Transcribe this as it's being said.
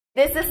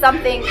This is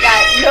something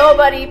that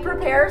nobody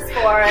prepares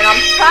for, and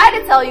I'm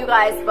trying to tell you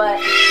guys, but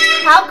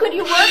how could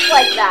you work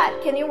like that?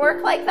 Can you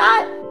work like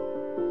that?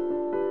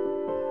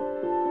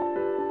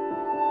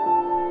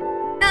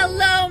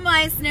 Hello,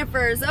 my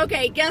sniffers.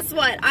 Okay, guess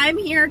what? I'm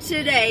here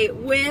today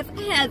with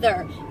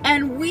Heather,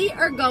 and we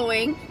are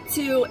going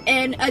to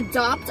an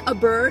adopt a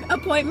bird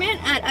appointment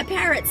at a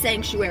parrot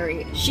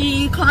sanctuary.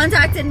 She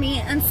contacted me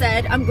and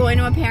said, I'm going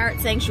to a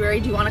parrot sanctuary.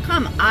 Do you want to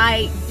come?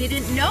 I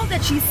didn't know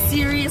that she's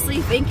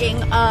seriously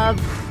thinking of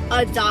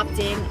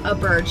adopting a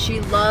bird. She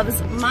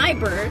loves my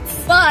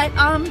birds, but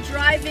I'm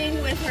driving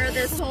with her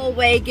this whole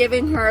way,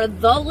 giving her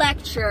the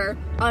lecture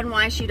on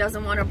why she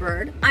doesn't want a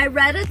bird. I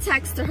read a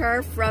text to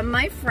her from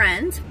my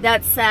friend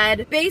that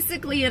said,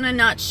 basically in a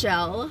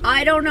nutshell,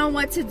 I don't know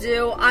what to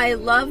do. I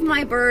love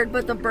my bird,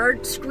 but the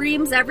bird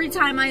screams every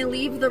time I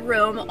leave the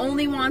room,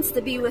 only wants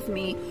to be with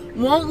me,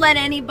 won't let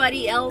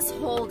anybody else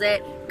hold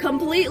it,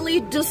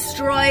 completely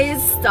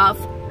destroys stuff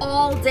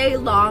all day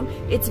long.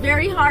 It's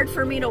very hard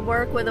for me to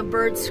work with a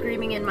bird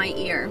screaming in my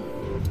ear.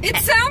 It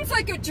sounds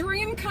like a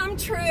dream come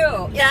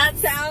true. Yeah, it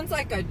sounds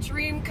like a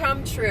dream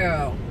come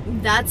true.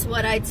 That's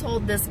what I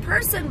told this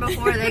person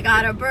before they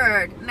got a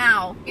bird.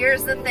 Now,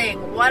 here's the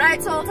thing. What I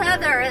told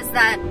Heather is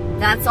that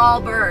that's all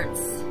birds.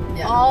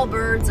 Yeah. All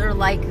birds are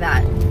like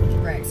that.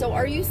 Right. So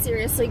are you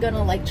seriously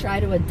gonna like try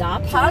to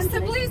adopt?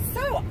 Possibly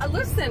so.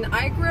 Listen,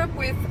 I grew up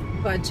with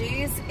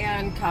budgies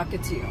and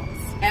cockatiels.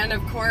 And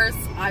of course,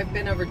 I've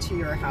been over to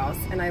your house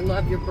and I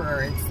love your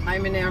birds.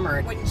 I'm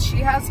enamored. When she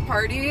has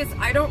parties,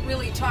 I don't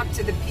really talk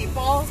to the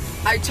people,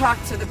 I talk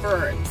to the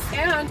birds.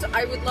 And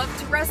I would love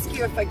to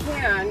rescue if I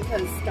can,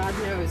 because God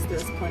knows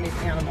there's plenty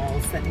of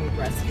animals that need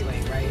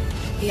rescuing, right?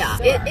 Yeah,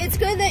 Sure. It's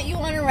good that you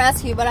want to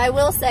rescue, but I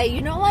will say,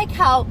 you know, like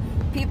how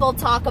people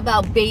talk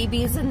about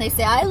babies and they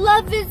say, I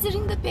love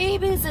visiting the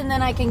babies and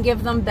then I can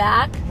give them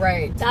back.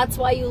 Right. That's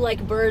why you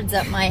like birds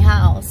at my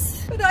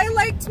house. But I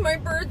liked my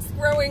birds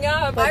growing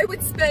up. I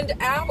would spend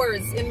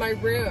hours in my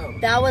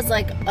room. That was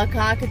like a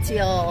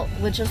cockatiel,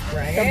 which is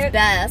the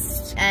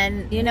best.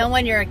 And you know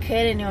when you're a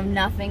kid and you have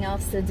nothing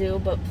else to do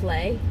but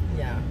play?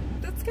 Yeah.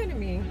 That's kind of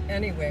me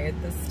anyway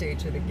at this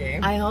stage of the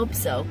game. I hope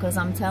so, because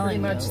I'm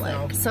telling Pretty you.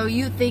 much So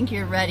you think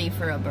you're ready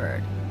for a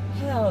bird?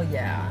 Hell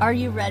yeah. Are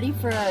you ready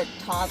for a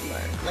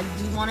toddler? Like,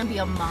 do you want to be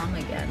a mom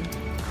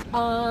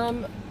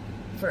again?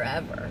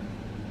 Forever.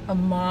 A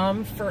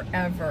mom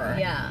forever.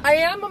 Yeah. I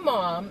am a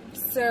mom,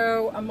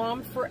 so a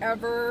mom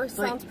forever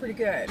sounds pretty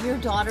good. Your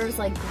daughter's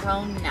like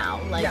grown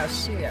now. Like, yeah,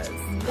 she is.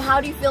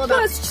 How do you feel about?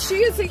 Plus, she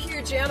is a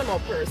huge animal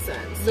person,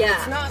 so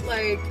it's not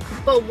like.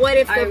 But what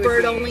if the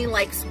bird only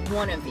likes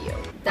one of you?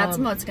 That's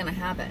what's gonna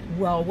happen.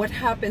 Well, what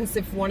happens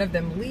if one of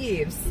them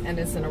leaves and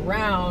isn't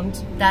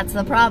around? That's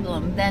the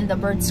problem. Then the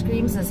bird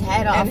screams his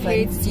head off and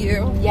hates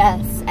you.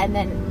 Yes, and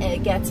then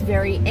it gets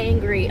very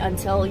angry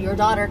until your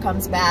daughter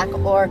comes back,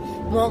 or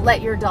won't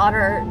let your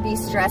daughter be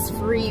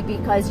stress-free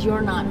because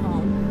you're not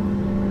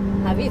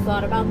home. Have you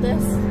thought about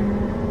this?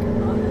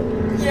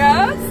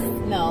 Yes.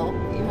 No.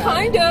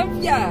 Kind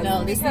of, yes.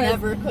 No, this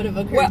never could have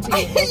occurred to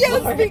you before.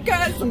 Yes,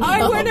 because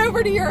I went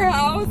over to your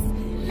house,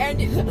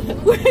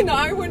 and when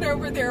I went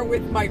over there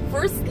with my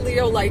first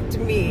Leo liked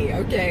me,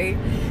 okay?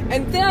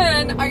 And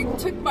then I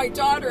took my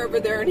daughter over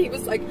there, and he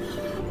was like,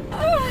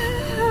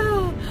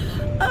 oh,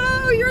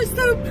 you're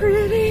so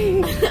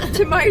pretty,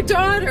 to my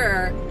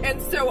daughter. And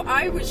so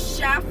I was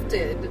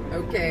shafted,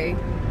 okay?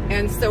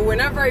 And so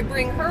whenever I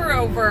bring her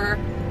over,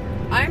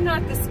 I'm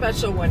not the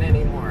special one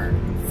anymore.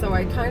 So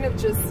I kind of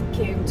just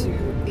came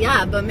to...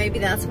 Yeah, but maybe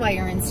that's why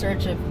you're in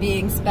search of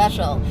being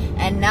special.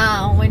 And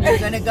now when you're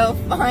going to go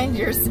find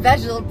your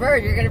special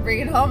bird, you're going to bring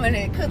it home and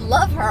it could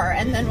love her.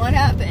 And then what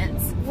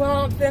happens?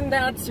 Well, then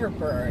that's her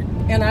bird.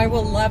 And I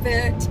will love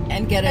it.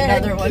 And get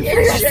another one for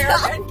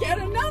yourself. And get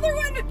another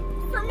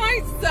one for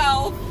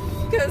myself.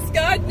 Because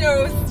God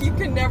knows you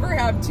can never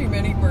have too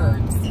many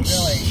birds.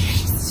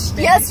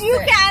 Really. Yes, you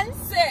can.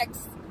 6.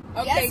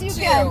 Okay, yes, you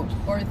 2 can.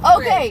 or 3.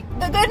 Okay,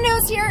 the good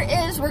news here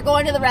is we're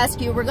going to the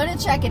rescue. We're going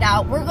to check it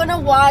out. We're going to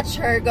watch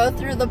her go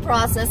through the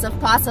process of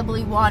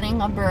possibly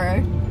wanting a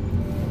bird.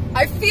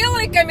 I feel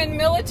like I'm in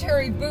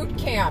military boot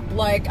camp.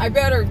 Like, I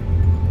better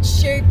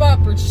shape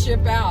up or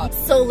ship out.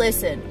 So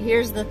listen,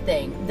 here's the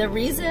thing. The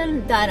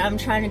reason that I'm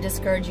trying to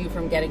discourage you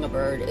from getting a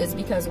bird is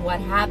because what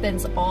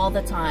happens all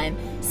the time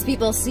is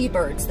people see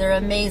birds. They're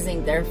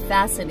amazing. They're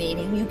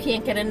fascinating. You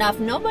can't get enough.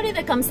 Nobody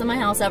that comes to my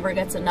house ever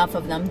gets enough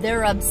of them.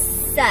 They're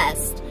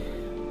obsessed.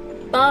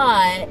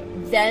 But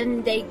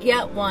then they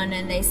get one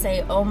and they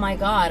say, oh my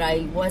God,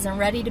 I wasn't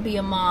ready to be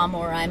a mom,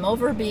 or I'm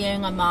over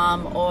being a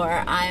mom, or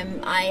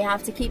I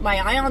have to keep my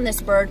eye on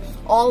this bird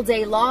all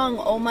day long.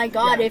 Oh my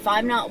God, if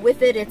I'm not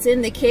with it, it's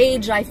in the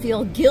cage, I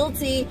feel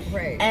guilty,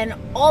 and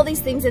all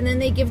these things. And then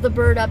they give the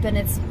bird up, and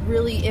it's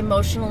really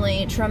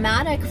emotionally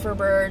traumatic for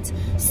birds.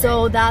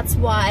 So that's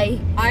why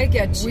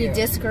we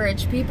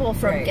discourage people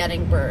from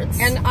getting birds.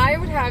 And I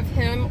would have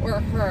him or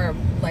her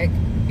like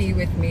be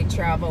with me,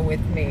 travel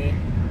with me,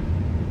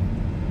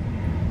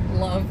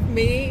 love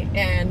me,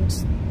 and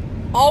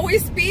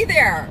always be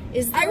there.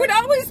 I would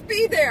always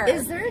be there.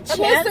 Is there a chance?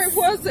 Unless there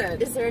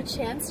wasn't. Is there a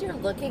chance you're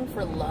looking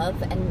for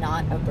love and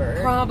not a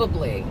bird?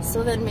 Probably.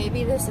 So then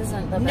maybe this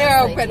isn't the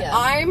best No, but idea.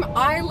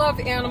 I love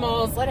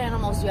animals. What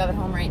animals do you have at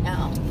home right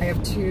now? I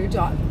have 2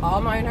 dogs.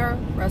 All mine are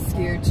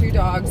rescued. 2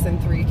 dogs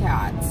and 3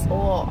 cats.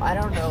 Oh, I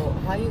don't know.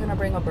 How are you gonna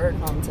bring a bird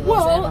home to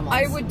those animals?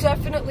 I would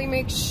definitely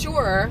make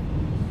sure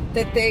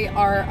that they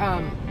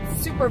are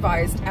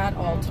supervised at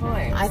all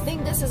times. I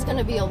think this is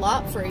gonna be a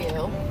lot for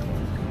you,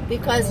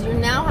 because you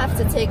now have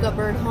to take a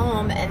bird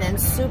home and then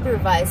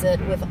supervise it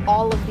with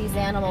all of these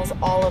animals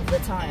all of the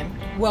time.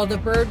 Well, the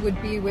bird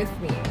would be with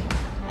me.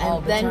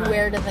 And then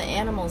where do the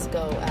animals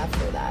go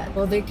after that?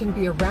 Well, they can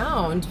be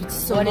around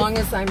so long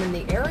as I'm in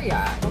the area.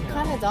 What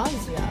kind of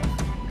dogs do you have?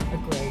 A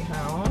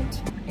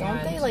greyhound.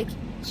 Don't they like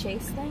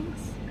chase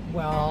things?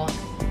 Well,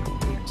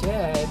 they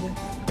did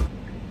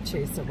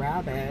chase a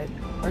rabbit,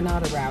 or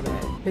not a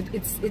rabbit, but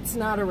it's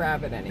not a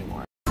rabbit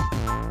anymore.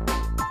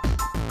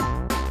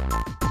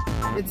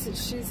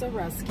 She's a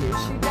rescue.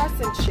 She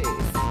doesn't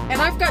chase.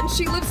 And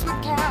she lives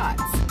with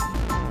cats.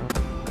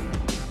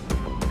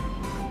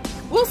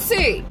 We'll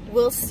see.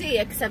 We'll see,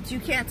 except you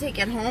can't take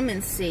it home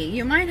and see.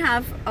 You might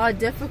have a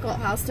difficult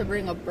house to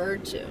bring a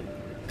bird to,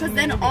 because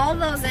then all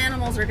those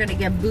animals are going to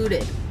get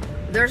booted.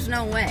 There's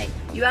no way.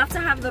 You have to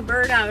have the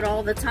bird out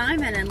all the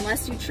time, and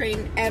unless you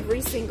train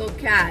every single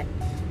cat,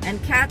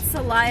 and cat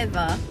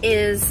saliva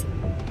is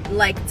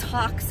like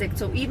toxic,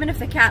 so even if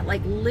the cat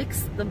like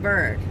licks the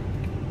bird,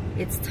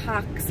 it's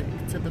toxic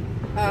to the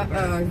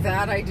bird.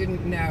 That I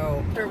didn't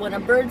know. Or when a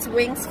bird's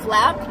wings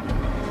flap. Oh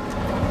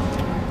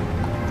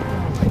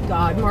my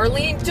God,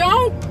 Marlene,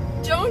 don't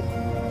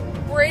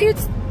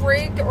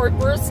break or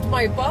burst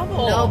my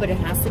bubble. No, but it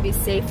has to be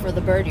safe for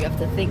the bird. You have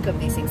to think of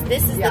these things.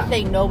 This is the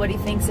thing. Nobody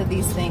thinks of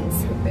these things.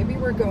 Maybe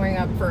we're going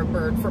up for a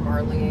bird for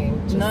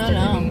Marlene. Just in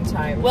the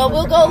meantime. Well,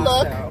 we'll go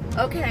look.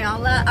 Okay,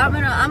 I'm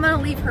gonna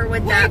leave her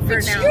with that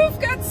for now. You've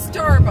got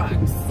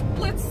Starbucks.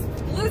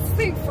 Let's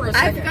think for a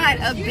second. I've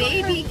got a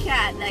baby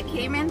cat that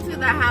came into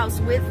the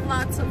house with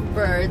lots of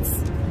birds.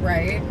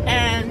 Right.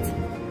 And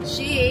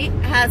she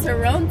has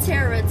her own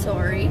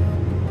territory.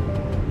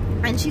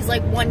 And she's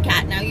like one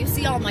cat. Now you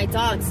see all my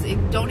dogs, they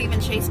don't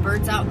even chase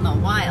birds out in the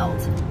wild.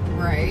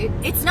 Right.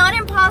 It's not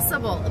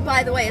impossible.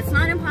 By the way, it's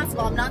not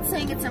impossible. I'm not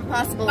saying it's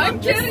impossible.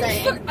 I'm just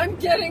saying. I'm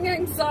getting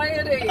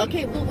anxiety.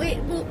 Okay, well wait.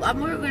 We're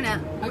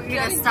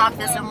gonna stop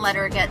this and let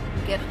her get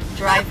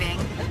driving,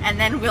 and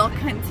then we'll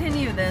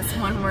continue this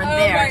when we're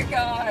there. Oh my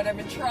God, I'm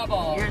in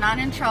trouble. You're not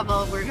in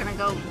trouble. We're gonna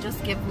go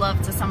just give love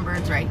to some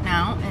birds right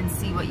now and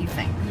see what you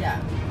think.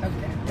 Yeah.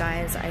 Okay.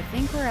 Guys, I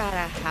think we're at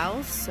a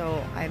house,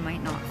 so I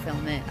might not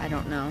film it. I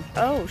don't know.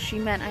 Oh, she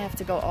meant I have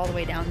to go all the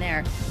way down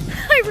there.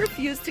 I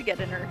refused to get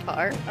in her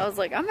car. I was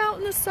like, I'm out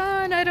in the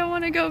sun. I don't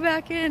want to go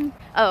back in.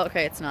 Oh,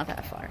 okay. It's not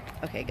that far.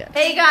 Okay, good.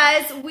 Hey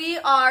guys, we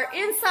are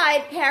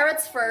inside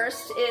Parrot's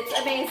First. It's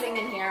amazing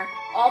in here.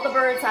 All the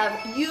birds have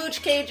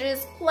huge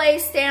cages, play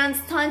stands,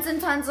 tons and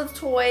tons of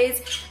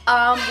toys.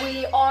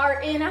 We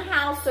are in a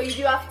house, so you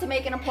do have to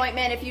make an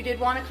appointment if you did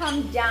want to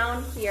come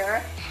down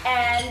here.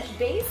 And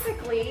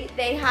basically,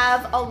 they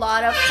have a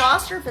lot of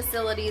foster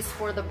facilities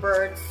for the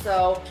birds,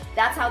 so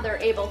that's how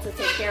they're able to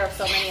take care of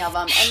so many of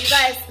them. And you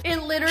guys,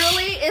 it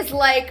literally is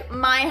like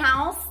my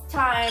house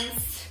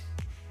times,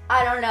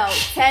 I don't know,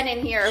 10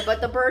 in here,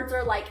 but the birds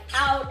are like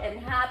out and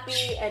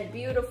happy and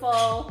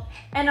beautiful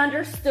and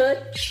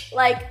understood.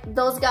 Like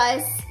those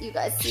guys, you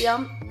guys see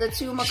them, the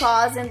 2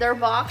 macaws in their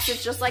box.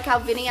 It's just like how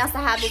Vinny has to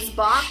have his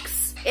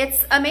box.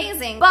 It's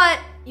amazing. But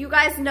you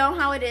guys know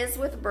how it is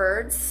with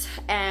birds,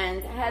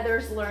 and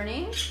Heather's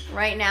learning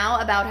right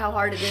now about how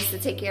hard it is to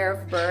take care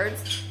of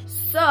birds.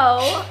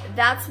 So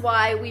that's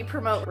why we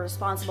promote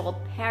responsible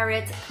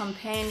parrot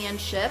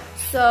companionship.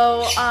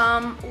 So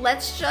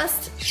let's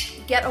just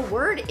get a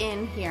word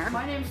in here.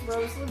 My name's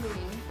Rose Levine.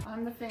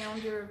 I'm the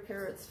founder of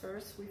Parrot's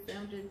First. We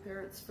founded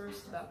Parrot's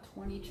First about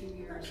 22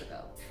 years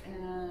ago.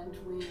 And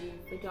we've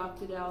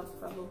adopted out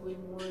probably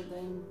more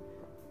than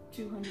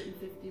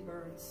 250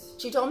 birds.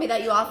 She told me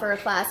that you offer a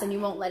class and you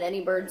won't let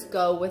any birds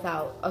go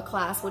without a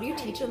class. What do you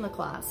teach in the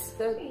class?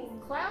 The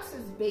class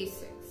is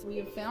basics. We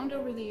have found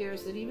over the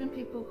years that even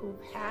people who've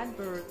had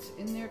birds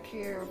in their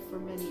care for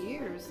many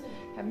years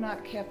have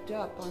not kept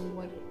up on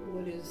what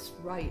is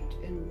right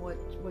and what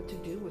to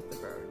do with the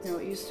birds. You know,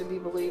 it used to be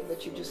believed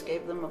that you just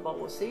gave them a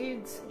bowl of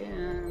seeds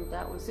and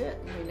that was it.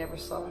 They never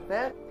saw a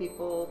vet.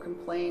 People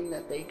complain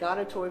that they got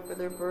a toy for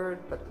their bird,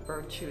 but the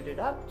bird chewed it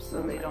up,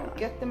 so they don't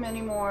get them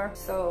anymore.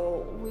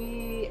 So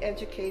we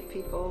educate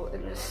people,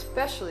 and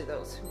especially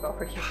those who've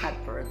already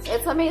had birds.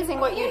 It's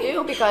amazing what you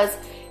do, because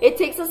it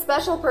takes a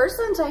special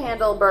person to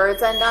handle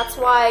birds, and that's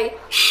why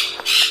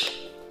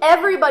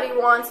everybody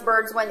wants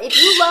birds.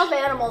 If you love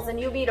animals and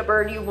you meet a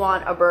bird, you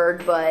want a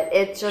bird, but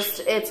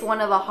it's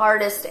one of the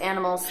hardest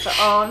animals to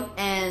own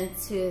and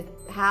to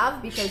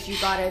have, because you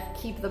gotta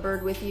keep the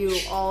bird with you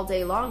all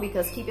day long.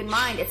 Because keep in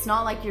mind, it's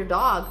not like your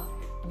dog.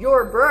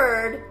 Your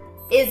bird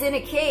is in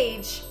a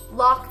cage,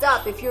 locked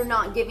up, if you're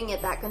not giving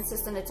it that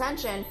consistent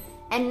attention.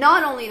 And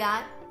not only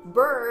that,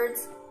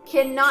 birds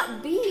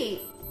cannot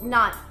be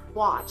not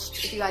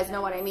watched, if you guys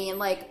know what I mean.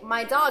 Like,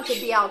 my dog could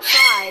be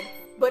outside,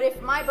 but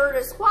if my bird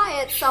is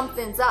quiet,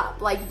 something's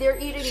up. Like, they're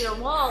eating your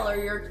wall or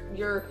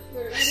your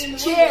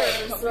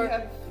chairs.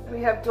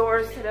 We have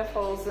doors that have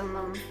holes in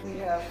them. We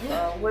have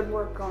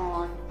woodwork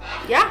on.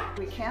 Yeah.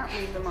 We can't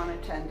leave them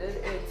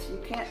unattended. You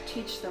can't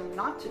teach them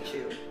not to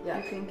chew. Yeah.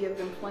 You can give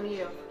them plenty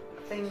of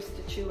things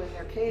to chew in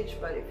their cage,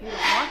 but if you don't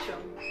watch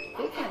them,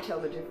 they can't tell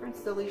the difference.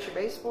 They'll eat your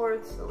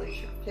baseboards, they'll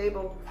eat your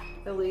table,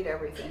 they'll eat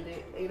everything.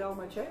 They ate all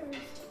my chairs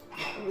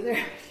over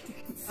there.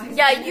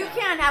 Yeah, you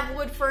can't have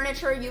wood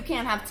furniture, you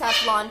can't have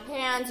Teflon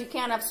pans, you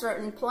can't have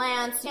certain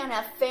plants, you can't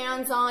have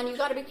fans on, you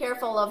gotta be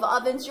careful of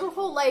ovens. Your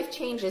whole life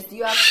changes. Do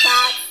you have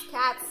cats?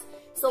 Cats,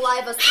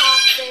 saliva's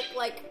toxic,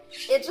 like,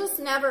 it's just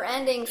never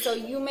ending, so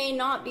you may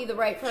not be the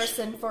right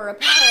person for a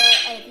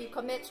parrot, and if you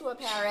commit to a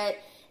parrot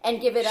and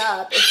give it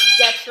up, it's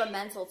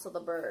detrimental to the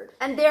bird.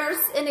 And there's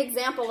an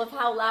example of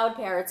how loud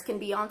parrots can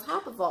be on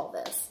top of all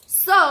this.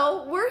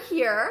 So we're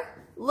here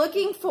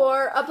looking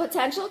for a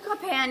potential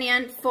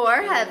companion for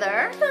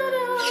Heather.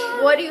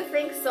 Ta-da! What do you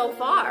think so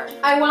far?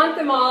 I want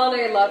them all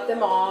and I love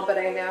them all, but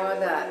I know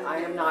that I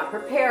am not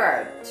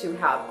prepared to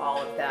have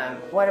all of them.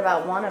 What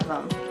about one of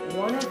them?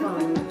 One of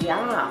them,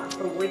 yeah,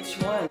 but which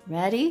one?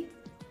 Ready?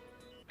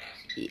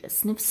 You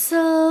sniff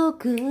so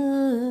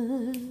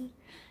good.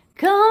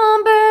 Come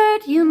on,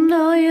 bird, you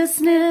know you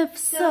sniff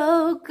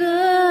so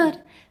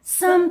good.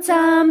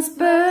 Sometimes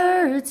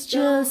birds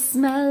just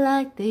smell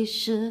like they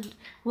should.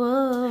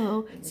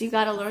 Whoa. So you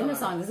gotta learn the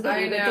song. This is good. I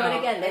You're gonna know. do it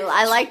again.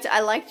 I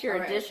liked your All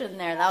right. addition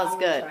there. That was I'll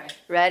good. try.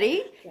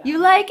 Ready? Yeah. You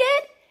like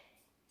it?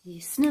 You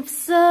sniff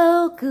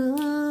so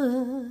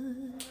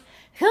good.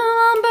 Come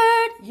on,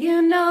 bird,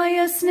 you know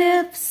you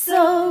sniff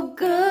so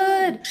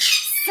good.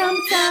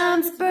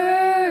 Sometimes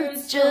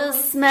birds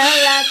just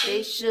smell like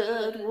they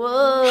should.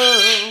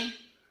 Whoa.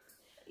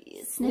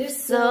 You sniff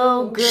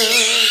so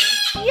good.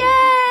 Yay!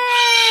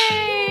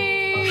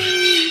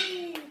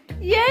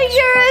 Yeah,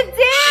 you're a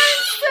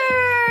dancer!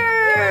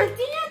 You're a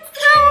dancer!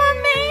 How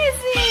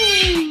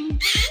amazing!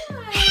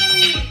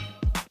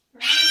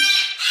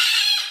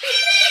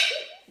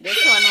 This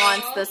one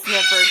wants the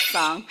sniffer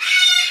song.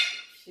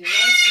 She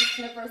wants the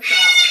sniffer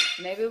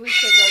song. Maybe we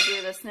should go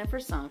do the sniffer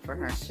song for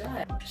her.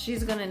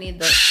 She's gonna need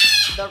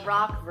the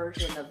rock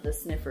version of the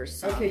sniffer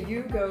song. Okay,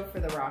 you go for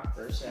the rock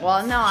version.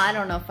 Well, no, I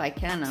don't know if I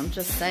can. I'm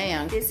just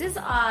saying. This is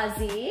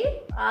Ozzy.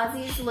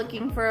 Ozzy's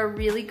looking for a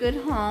really good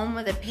home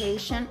with a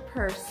patient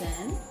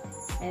person.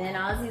 And then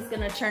Ozzy's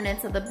gonna turn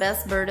into the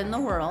best bird in the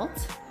world.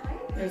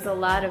 There's a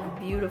lot of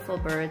beautiful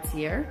birds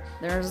here.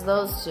 There's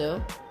those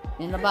two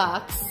in the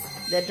box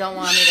that don't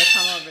want me to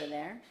come over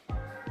there.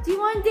 Do you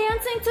want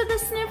dancing to the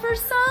sniffer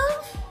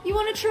song? You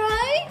wanna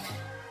try?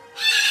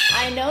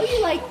 I know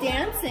you like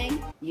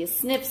dancing. You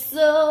sniff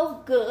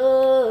so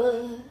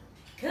good.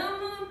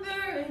 Come on,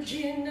 bird,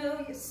 you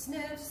know you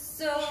sniff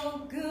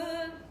so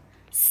good.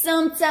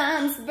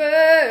 Sometimes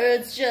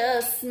birds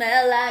just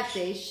smell like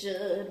they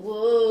should.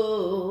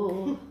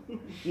 Whoa.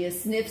 You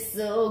sniff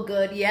so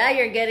good. Yeah,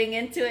 you're getting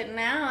into it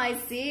now, I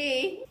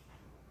see.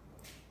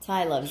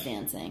 Ty loves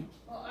dancing.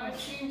 Well, I've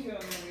seen him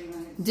every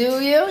night.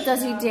 Do you?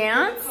 Does he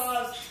dance?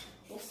 Because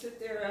we'll sit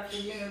there after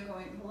dinner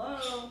going, hello,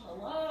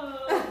 hello.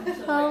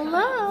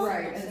 Hello.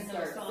 Right, and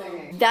start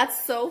singing.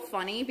 That's so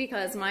funny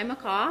because my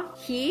macaw,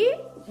 he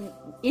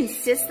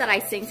insists that I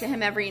sing to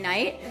him every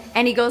night,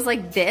 and he goes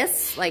like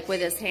this, like with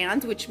his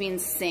hands, which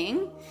means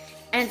sing.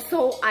 And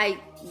so I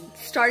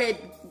started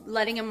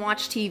letting him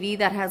watch TV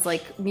that has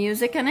like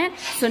music in it.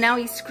 So now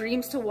he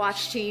screams to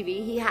watch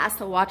TV. He has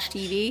to watch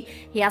TV.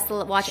 He has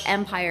to watch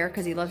Empire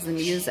because he loves the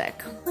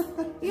music.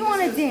 You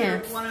want to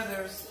dance? One of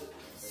theirs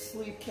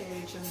sleep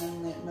cage, and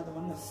then another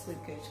one has sleep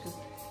cage because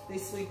they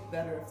sleep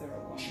better if they're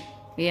alone.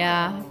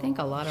 Yeah, I think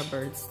a lot of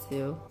birds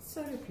do.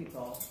 So do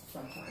people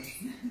sometimes.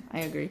 I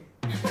agree.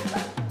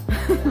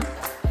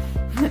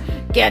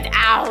 Get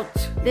out!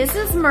 This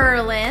is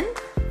Merlin.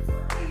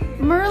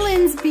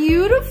 Merlin's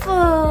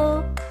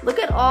beautiful. Look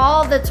at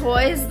all the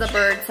toys the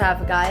birds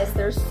have, guys.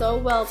 They're so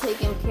well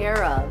taken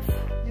care of.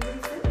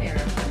 Nobody's in there.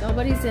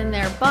 Nobody's in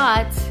there,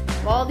 but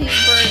all these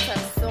birds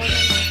have so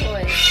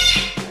many toys.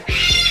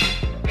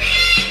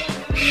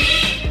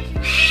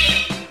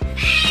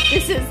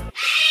 This is,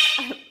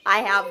 I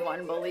have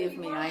one, believe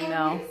me, I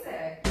know.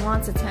 He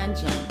wants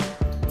attention.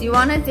 Do you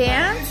want to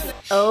dance?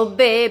 Oh,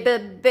 baby,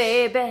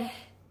 baby.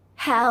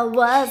 How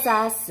was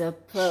I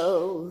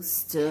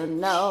supposed to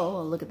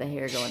know? Look at the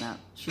hair going up.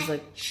 She's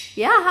like,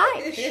 yeah,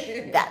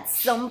 hi. That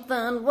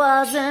something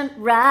wasn't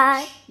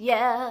right,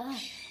 yeah.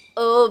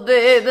 Oh,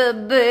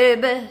 baby,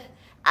 baby,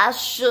 I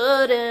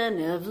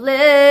shouldn't have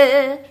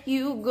let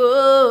you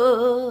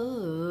go.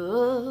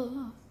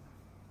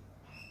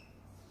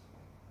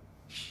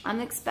 I'm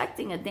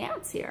expecting a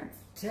dance here.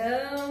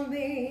 Tell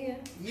me.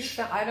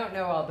 I don't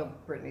know all the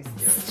Britney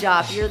Spears.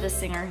 Stop, you're the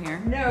singer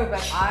here. No,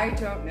 but I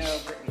don't know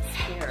Britney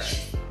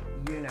Spears.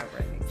 You know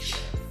Britney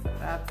Spears. So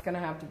that's gonna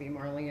have to be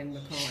Marlene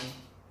McCollum.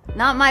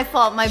 Not my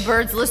fault, my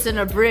birds listen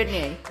to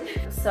Britney.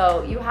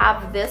 So you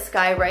have this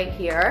guy right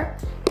here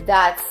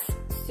that's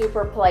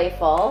super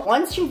playful.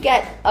 Once you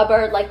get a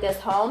bird like this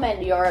home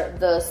and you're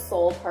the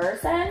sole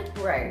person,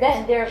 right,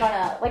 then they're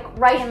gonna, like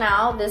right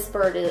now, this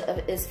bird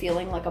is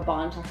feeling like a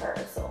bond to her.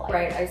 So like,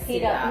 right, I see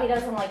that. He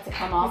doesn't like to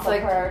come off of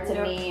like, her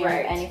to me or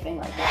right, anything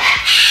like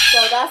that.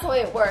 So that's the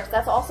way it works.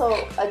 That's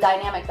also a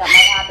dynamic that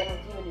might happen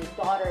with you and your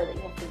daughter that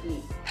you have to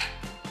be,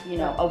 you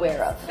know,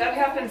 aware of. That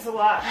happens a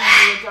lot when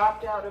you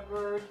adopt out a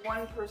bird.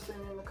 One person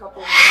in the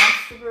couple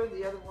wants the bird,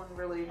 the other one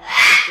really is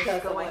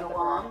just going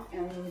along,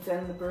 and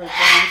then the bird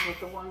bonds with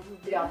the one who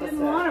didn't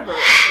want a bird.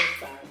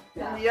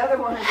 And the other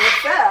one is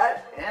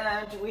upset,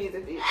 and we either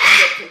end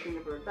up taking the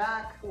bird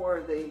back,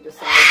 or they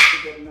decide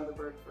to get another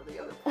bird for the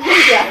other person.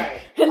 Yeah,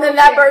 right. And then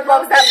that bird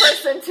loves that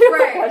person too.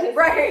 Right,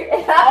 right.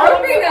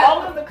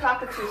 All of the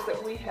cockatoos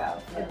that we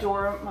have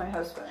adore my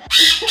husband.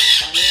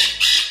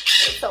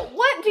 So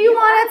what do you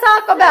want to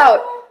talk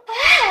about?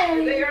 Hi.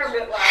 They are a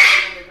bit louder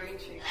than the green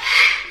cheeks.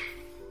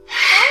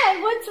 Hi,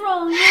 what's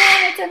wrong?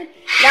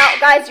 Now,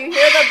 guys, you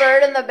hear the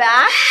bird in the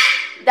back?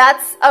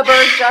 That's a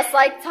bird just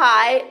like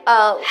Ty,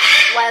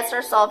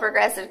 lesser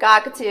sulfur-crested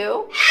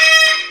cockatoo.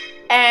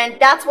 And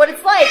that's what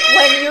it's like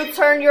when you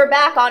turn your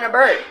back on a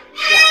bird.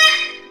 Yeah.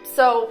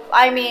 So,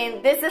 I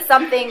mean, this is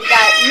something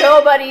that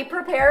nobody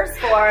prepares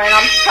for, and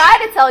I'm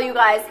trying to tell you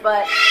guys,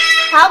 but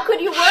how could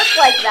you work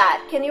like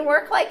that? Can you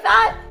work like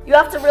that? You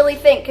have to really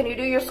think. Can you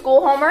do your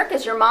school homework?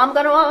 Is your mom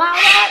going to allow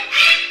that?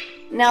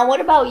 Now, what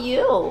about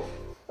you?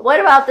 What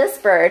about this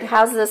bird?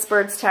 How's this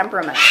bird's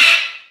temperament?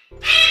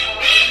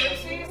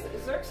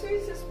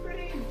 Xerxes is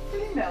pretty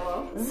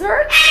mellow.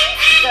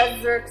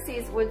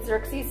 Xerxes? Would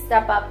Xerxes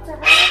step up to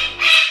her?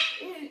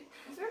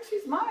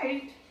 Xerxes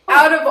might.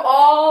 Out of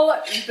all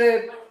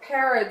the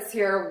parrots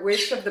here,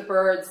 which of the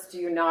birds do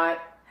you not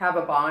have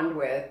a bond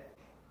with?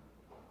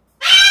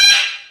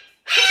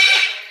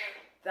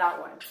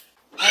 That one.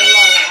 I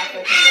love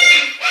African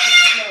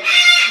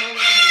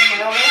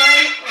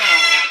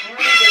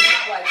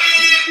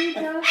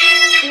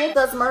birds.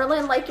 Does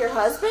Merlin like your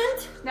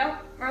husband? No,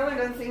 Merlin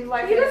doesn't seem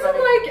like He anybody.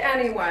 doesn't like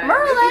anyone.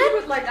 Merlin? He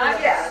would like Not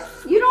yet.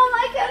 You don't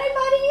like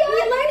anybody yet?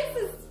 He likes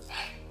his...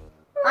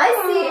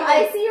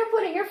 I see you're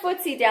putting your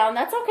footsie down.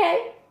 That's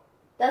okay.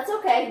 That's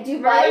okay. Do you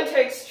Merlin bite?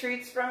 takes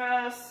treats from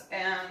us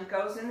and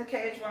goes in the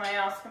cage when I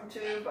ask him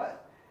to,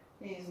 but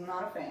he's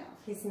not a fan.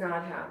 He's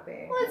not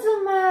happy. What's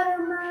the matter,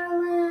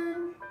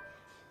 Merlin?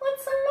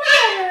 What's the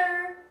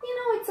matter? You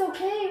know it's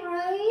okay,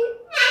 right?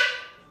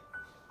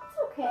 It's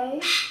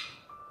okay.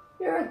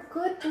 You're a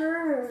good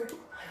bird.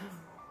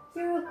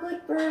 You're a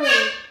good bird.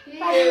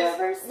 Have you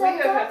ever We have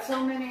stepped up? had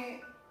so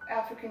many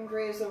African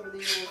greys over the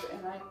years,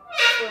 and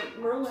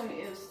Merlin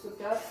is the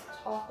best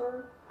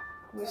talker,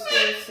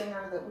 whisperer,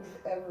 singer that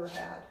we've ever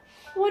had.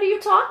 What do you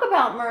talk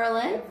about,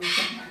 Merlin?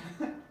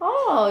 Everything.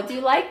 Oh, do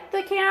you like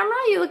the camera?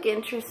 You look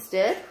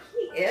interested.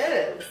 He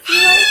is. Do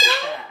you like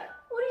that?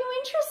 What are you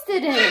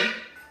interested in?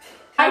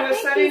 I was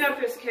setting up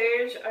his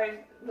cage. I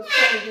was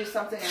trying to do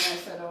something, and I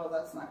said, oh,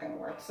 that's not going to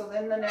work. So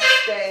then the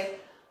next day,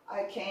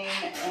 I came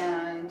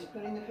and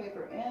putting the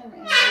paper in, and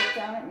he looked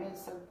down at me and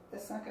said,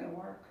 that's not going to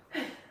work.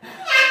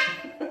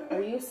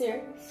 Are you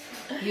serious?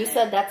 You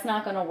said that's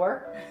not going to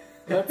work?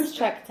 Let's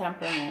check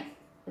temperament.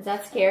 Is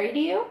that scary to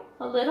you?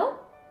 A little?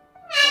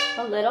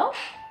 A little?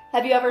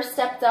 Have you ever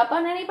stepped up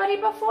on anybody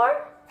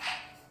before?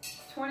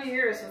 20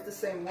 years with the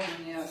same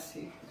woman, yes.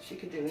 She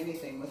could do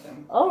anything with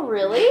him. Oh,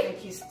 really? I think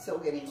he's still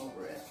getting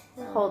over it.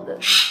 Hold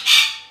this.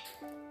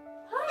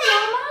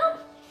 Hi, Mama.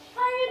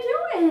 How you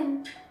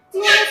doing? Do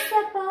you want to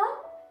step up?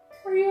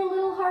 Are you a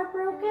little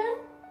heartbroken?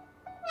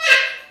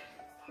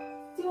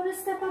 Do you want to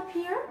step up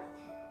here?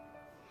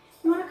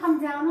 You want to come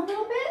down a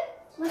little bit?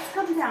 Let's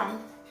come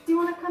down. Do you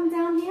want to come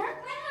down here?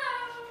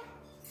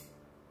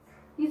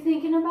 You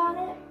thinking about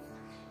it?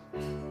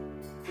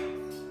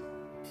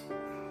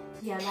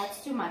 Yeah,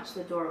 that's too much.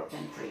 The door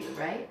open for you,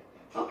 right?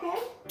 Okay.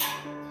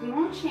 We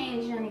won't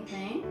change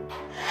anything.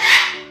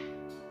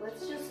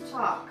 Let's just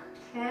talk,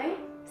 okay?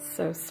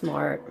 So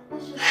smart.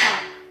 Let's just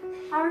talk.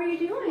 How are you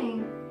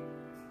doing?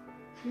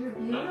 You're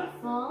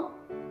beautiful.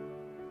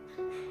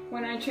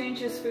 When I change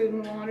his food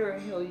and water,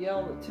 he'll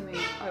yell to me,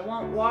 I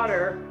want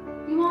water.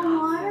 You want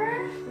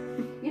water?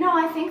 You know,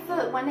 I think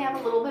that when they have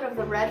a little bit of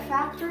the red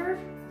factor,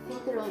 I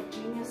think they're like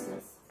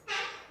geniuses.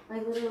 I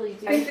literally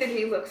do. I think that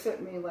he looks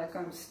at me like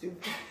I'm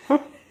stupid.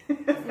 What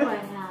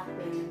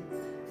happened?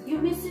 You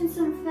missing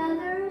some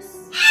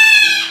feathers?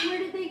 Where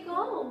did they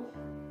go?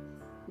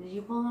 Did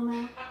you pull them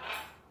out?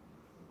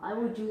 I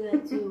would do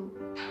that too.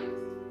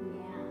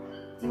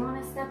 Yeah. Do you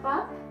want to step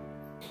up?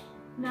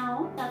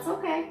 No? That's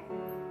okay.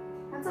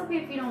 That's okay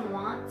if you don't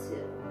want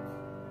to.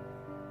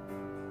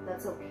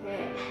 That's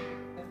okay.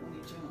 When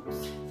he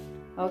jumps.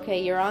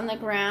 Okay, you're on the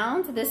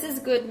ground. This is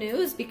good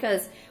news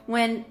because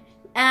when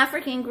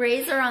African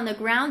greys are on the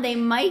ground, they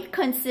might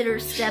consider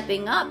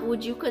stepping up.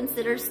 Would you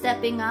consider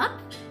stepping up?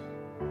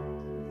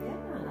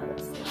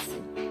 Yes.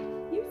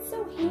 You're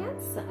so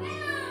handsome.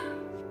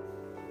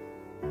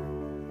 Do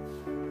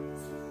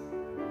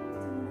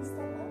you want to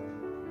step up?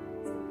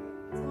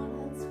 Do you want a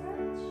head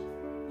scratch?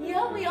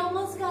 Yeah, we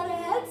almost got a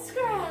head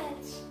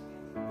scratch.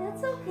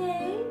 That's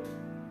okay.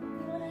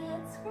 You want a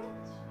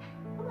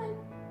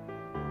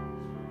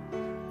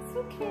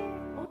Okay.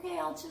 Okay,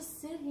 I'll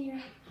just sit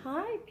here.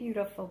 Hi,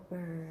 beautiful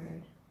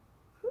bird.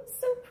 Who's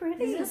so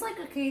pretty? Is this like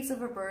a case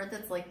of a bird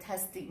that's like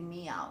testing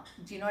me out?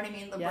 Do you know what I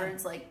mean? The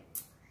bird's like,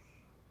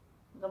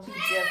 it'll be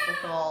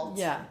difficult.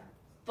 Yeah.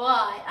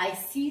 But I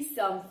see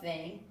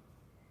something.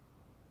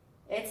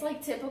 It's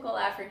like typical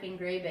African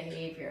gray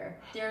behavior.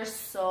 They're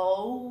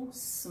so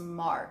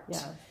smart. Yeah.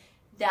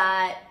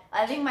 That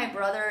I think my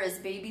brother is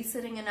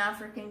babysitting an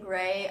African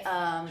gray,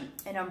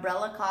 an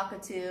umbrella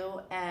cockatoo,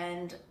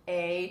 and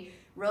a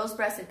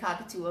rose-breasted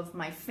cockatoo of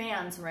my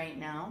fans right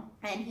now.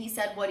 And he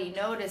said what he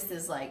noticed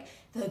is like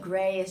the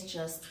gray is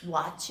just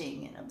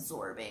watching and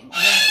absorbing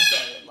all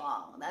day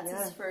long. That's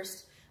his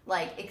first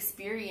like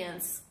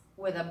experience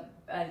with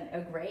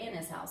a gray in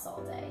his house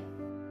all day.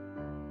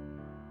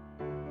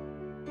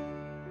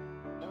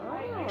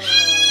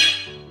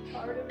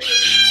 Part of it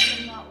is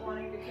him not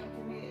wanting to come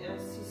to me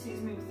is he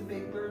sees me with the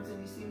big birds and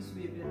he seems to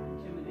be a bit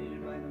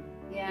intimidated by them.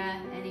 Yeah,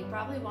 and he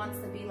probably wants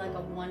to be like a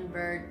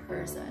one-bird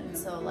person. Yeah.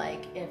 So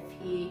like if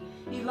he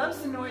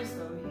loves the noise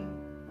though. He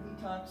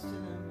talks to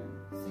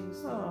them and sings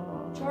to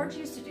them. George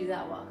used to do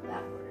that walk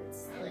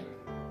backwards, like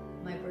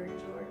my bird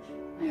George.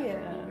 Yeah.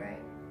 Right.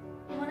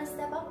 You want to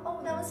step up?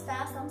 Oh, that was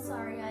fast. I'm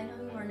sorry. I know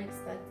you weren't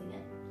expecting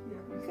it. Yeah,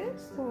 Good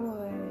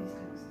boy.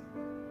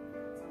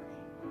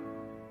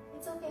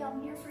 It's okay.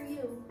 I'm here for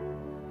you.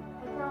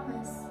 I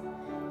promise.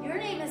 Your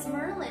name is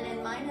Merlin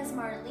and mine is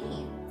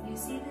Marlene. You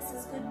see, this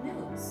is good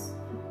news.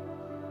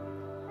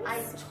 I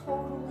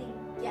totally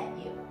get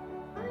you.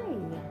 Hi.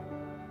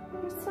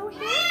 You're so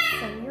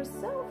handsome. You're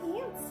so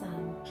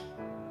handsome.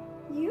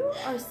 You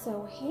are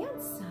so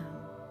handsome.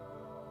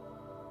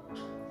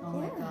 Oh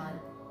my God.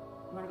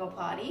 You want to go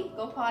potty?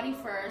 Go potty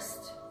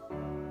first.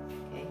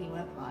 Okay, he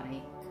went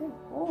potty. Good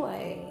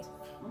boy.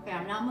 Okay,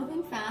 I'm not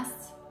moving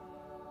fast.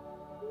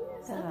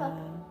 Step up.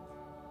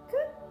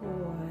 Good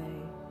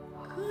boy.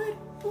 Good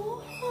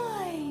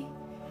boy.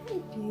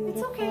 Beautiful.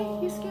 It's okay.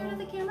 You scared of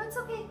the camera? It's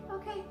okay.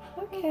 Okay.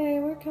 Okay,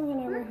 we're coming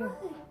over We're here.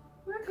 good.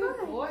 We're Good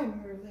good. boy,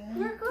 Merlin.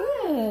 We're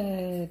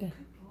good. Good.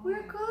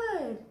 We're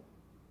good.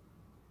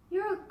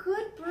 You're a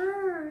good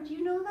bird.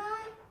 You know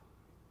that?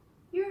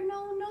 You're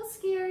no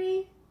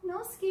scary.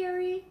 No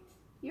scary.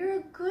 You're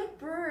a good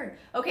bird.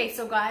 Okay,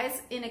 so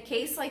guys, in a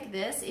case like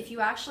this, if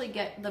you actually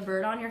get the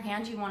bird on your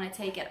hand, you want to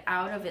take it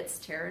out of its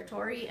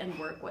territory and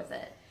work with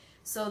it.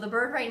 So the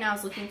bird right now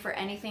is looking for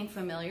anything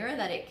familiar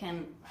that it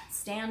can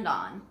stand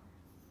on,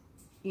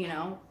 you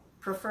know,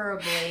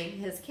 preferably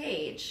his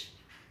cage.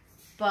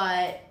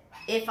 But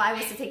if I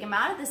was to take him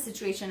out of this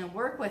situation and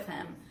work with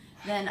him,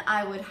 then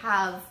I would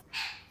have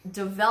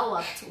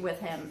developed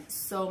with him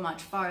so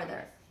much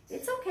farther.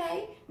 It's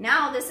okay.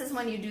 Now this is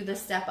when you do the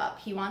step up.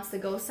 He wants to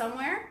go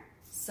somewhere,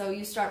 so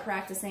you start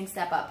practicing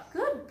step up.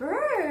 Good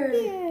bird.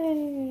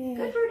 Yay.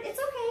 Good bird. It's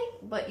okay.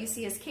 But you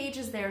see his cage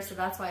is there, so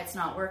that's why it's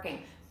not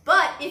working.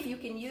 But if you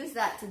can use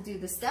that to do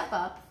the step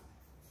up,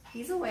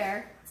 he's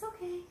aware. It's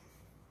okay.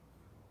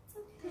 It's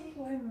okay. Good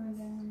boy,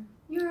 Merlin.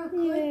 You're a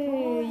good Yay,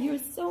 boy. you're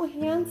so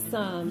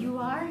handsome. You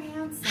are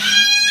handsome.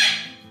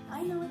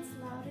 I know it's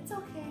loud. It's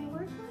okay. We're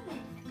good.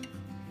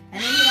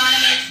 And then you want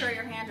to make sure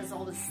your hand is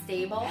always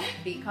stable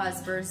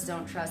because birds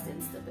don't trust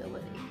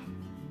instability.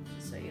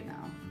 So you know.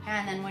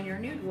 And then when you're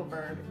new to a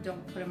bird,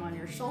 don't put him on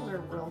your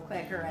shoulder real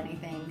quick or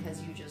anything because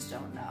you just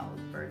don't know.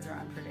 Birds are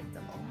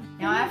unpredictable.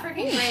 Now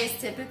African grays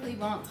typically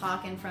won't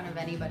talk in front of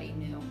anybody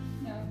new.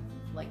 No.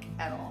 Like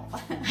at all.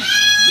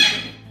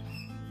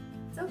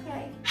 It's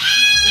okay.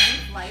 Is he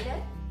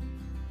flighted?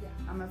 Yeah.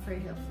 I'm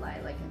afraid he'll fly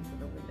like into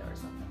the window or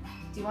something.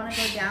 Do you want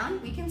to go down?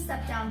 We can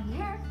step down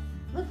here.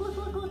 Look, look,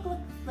 look, look, look.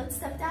 Let's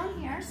step down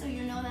here so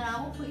you know that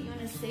I will put you in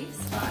a safe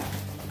spot.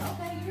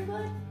 Okay, you're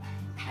good.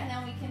 And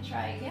then we can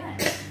try again.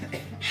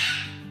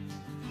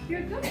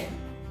 You're good.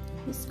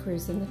 He's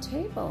cruising the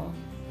table.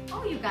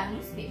 Oh, you got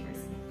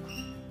newspapers.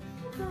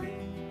 Okay.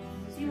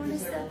 Do you want to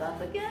step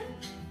up again?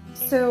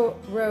 So,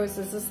 Rose,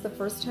 is this the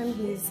first time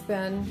he's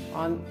been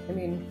on, I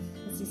mean,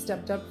 has he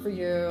stepped up for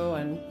you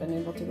and been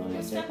able to go on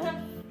the table?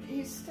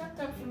 He stepped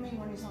up for me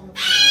when he's on the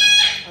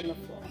floor. On the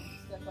floor.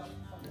 Step up.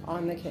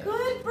 On the cage.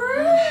 Good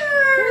bird.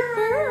 Good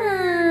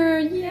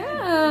bird.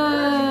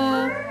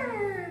 Yeah. Good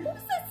bird.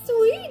 Who's that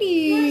sweetie?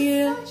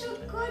 You're such a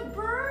good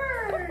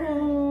bird.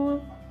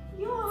 Oh,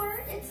 You are.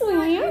 It's so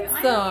not you. I know you're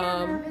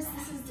handsome. nervous.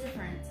 This is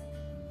different.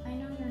 I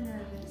know you're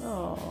nervous.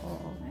 Oh.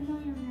 I know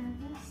you're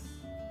nervous.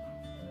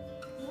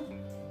 Look,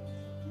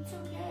 it's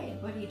okay.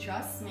 But he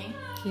trusts me.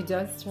 He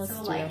does trust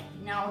So you. like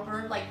now a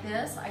bird like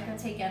this, I could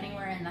take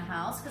anywhere in the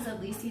house because at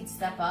least he'd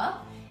step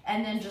up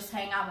and then just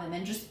hang out with him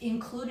and just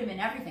include him in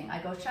everything. I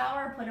go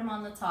shower, put him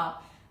on the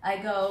top. I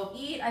go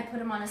eat, I put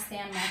him on a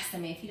stand next to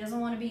me. If he doesn't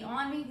want to be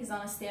on me, he's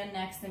on a stand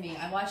next to me.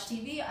 I watch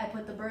TV, I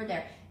put the bird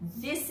there.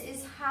 This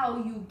is how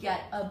you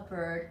get a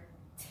bird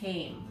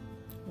tame.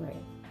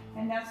 Right.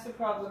 And that's the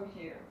problem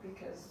here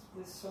because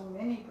with so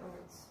many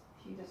birds,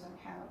 he doesn't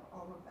have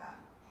all of that.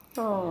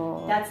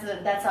 Oh. That's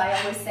why I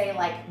always say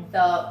like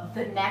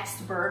the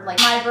next bird, like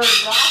my bird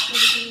Rocky,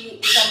 he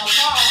is a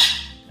macaw.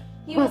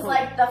 He was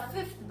like the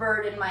 5th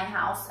bird in my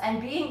house,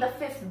 and being the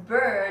 5th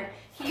bird,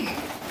 he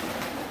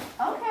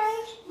Okay,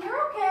 you're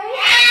okay.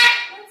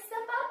 Let's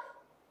step up.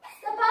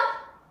 Step up.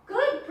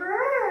 Good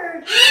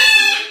bird.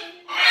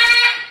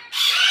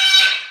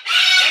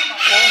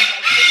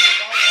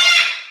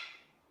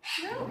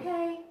 You're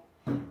okay.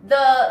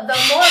 The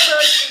more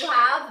birds you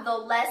have, the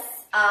less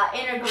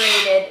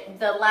integrated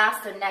the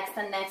last and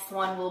next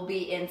one will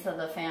be into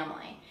the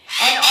family.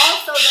 And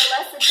also the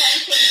less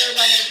attention they're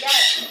going to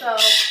get, so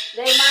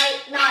they might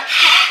not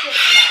talk as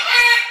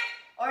much,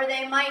 or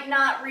they might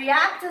not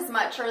react as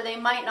much, or they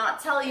might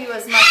not tell you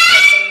as much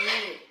what they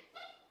need.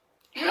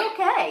 You're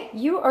okay.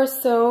 You are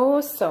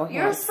so handsome.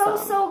 You're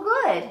so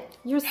good.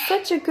 You're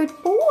such a good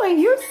boy.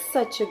 You're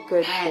such a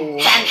good boy. And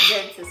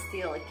tempted to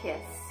steal a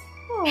kiss.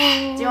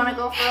 Aww. Do you want to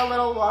go for a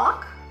little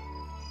walk?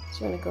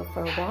 Do you want to go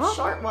for a walk?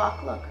 Short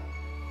walk, look.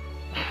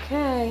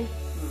 Okay.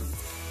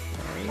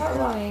 Where are you Short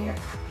walk going? here.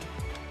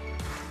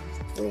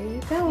 Where are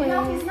you going? You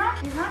know, he's not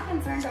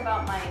concerned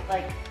about my,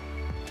 like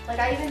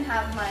I even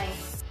have my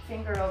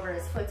finger over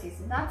his foot. He's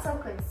not so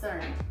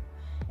concerned.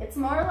 It's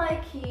more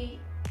like he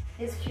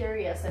is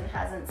curious and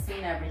hasn't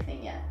seen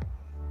everything yet.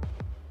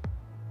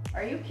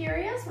 Are you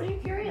curious? What are you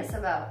curious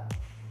about?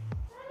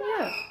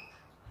 Yeah.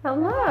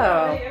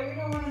 Hello. We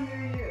don't want to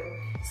hear you.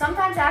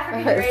 Sometimes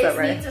African Is Greys that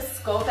right? need to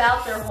scope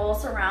out their whole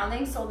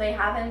surroundings so they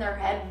have in their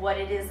head what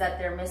it is that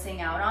they're missing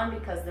out on,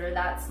 because they're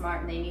that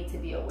smart and they need to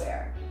be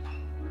aware.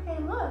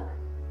 Okay, look.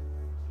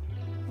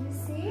 You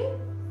see?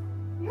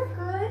 You're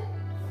good.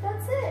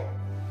 That's it.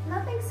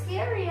 Nothing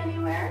scary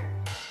anywhere.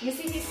 You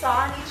see he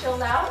saw and he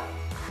chilled out?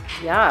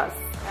 Yes.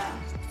 Yeah.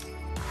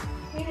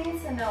 He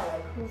needs to know,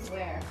 like, who's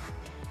where.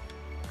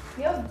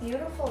 You have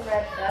beautiful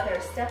red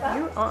feathers. Step up.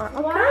 You are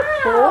a wow,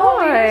 good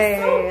boy.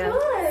 You're so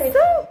good.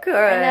 So good.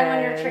 And then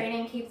when you're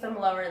training, keep them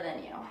lower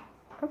than you.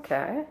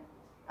 Okay.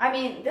 I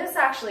mean, this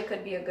actually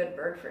could be a good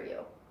bird for you.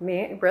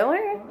 Me? Really?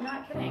 I'm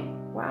not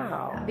kidding.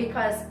 Wow.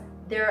 Because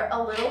they're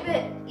a little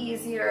bit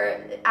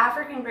easier.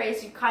 African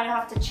Greys, you kind of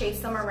have to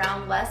chase them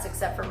around less,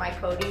 except for my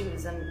Cody,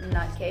 who's a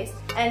nutcase.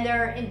 And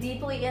they're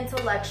deeply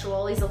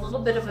intellectual. He's a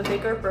little bit of a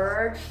bigger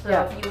bird, so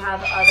Yeah. if you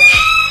have other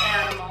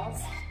animals,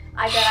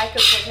 I bet I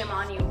could put him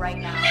on you right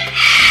now.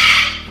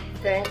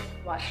 Okay.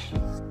 Watch.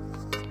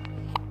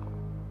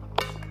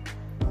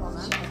 Hold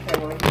on. Okay,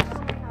 well,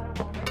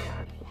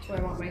 do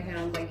I want my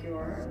hand like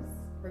yours?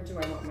 Or do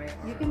I want my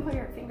arm? You can put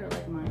your finger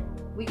like mine.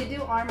 We could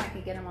do arm. I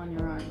could get him on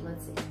your arm.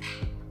 Let's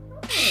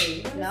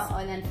see. Hey, No,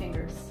 and then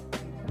fingers.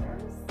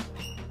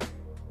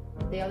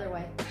 The other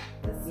way.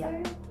 this Yeah.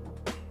 way?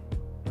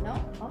 No?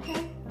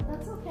 Okay.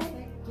 That's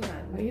okay.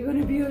 Yeah. Are you going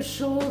to be a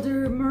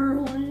shoulder,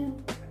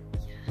 Merlin?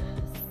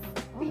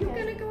 Are you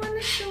gonna go on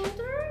the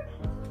shoulder?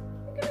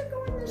 You're gonna go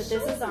on the But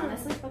shoulder. this is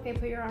honestly, okay,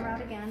 put your arm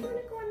out again. You're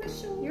gonna go on the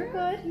shoulder. You're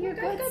good, you're I've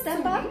good. got Step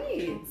some up.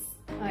 needs.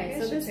 Alright, Maybe I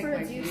so should this take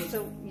bird's my used keys.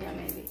 to, yeah,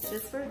 maybe.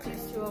 This bird's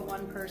used to a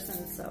one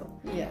person, so.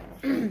 Yeah.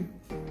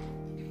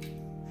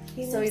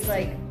 So he's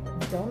like,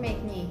 don't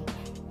make me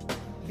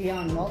be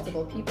on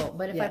multiple people.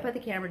 But if I Yeah. put the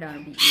camera down,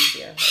 it'd be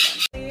easier.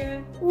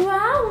 Hold on.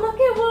 Wow, look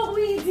at what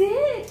we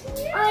did.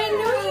 I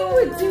knew you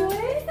would do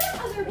it.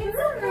 It's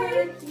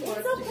okay.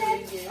 It's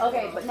okay.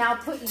 Okay, but now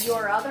put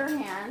your other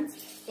hand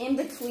in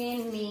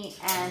between me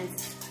and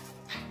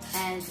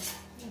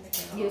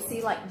you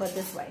see, like, but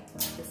this way.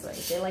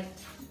 They like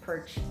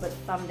perch, but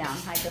thumb down,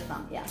 hide the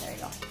thumb. Yeah, there you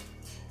go.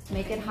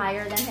 Make it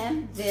higher than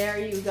him. There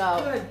you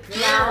go. Good girl.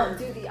 Now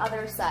do the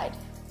other side.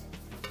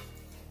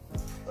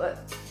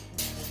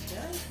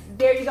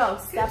 There you go.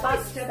 Step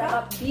up, step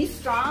up. Be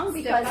strong,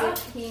 because up.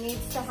 he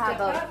needs to have Step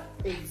a up.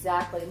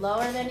 exactly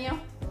lower than you.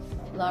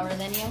 Lower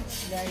than you.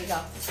 There you go.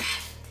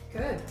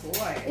 Good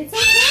boy. It's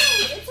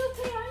okay. It's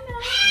okay. I know.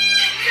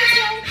 It's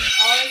okay.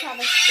 Always have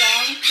a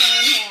strong,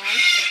 firm hand.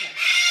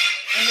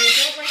 And they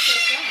don't like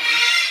their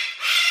friends.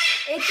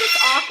 It's just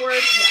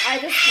awkward. I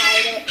just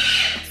tried it.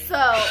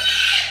 So,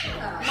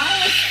 my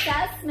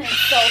assessment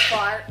so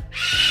far.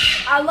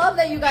 I love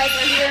that you guys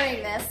are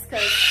hearing this,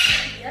 because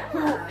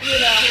you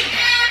know,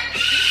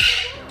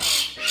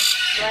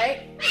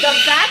 right? The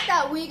fact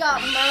that we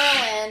got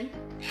Merlin,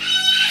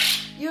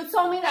 you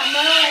told me that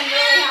Merlin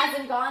really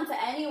hasn't gone to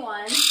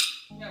anyone.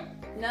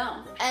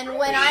 No. And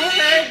when I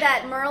heard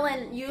that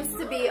Merlin used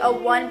to be a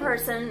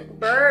one-person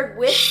bird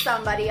with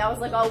somebody, I was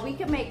like, oh, we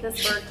can make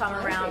this bird come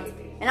around.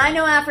 And I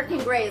know African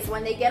Greys,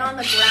 when they get on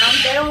the ground,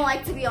 they don't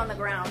like to be on the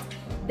ground.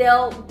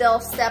 They'll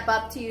step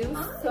up to you,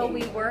 so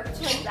we worked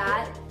with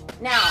that.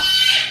 Now,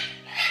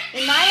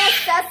 in my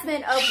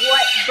assessment of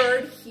what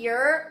bird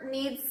here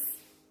needs,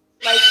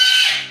 like,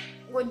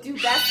 would do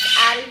best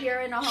out of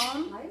here in a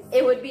home,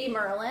 it would be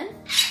Merlin,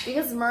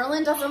 because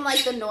Merlin doesn't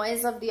like the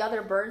noise of the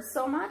other birds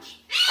so much,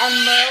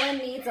 and Merlin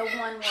needs a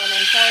one-woman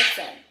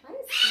person.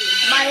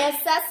 My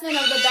assessment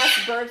of the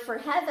best bird for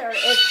Heather,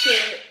 if she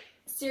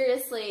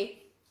seriously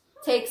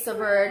takes a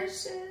bird,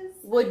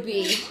 would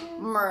be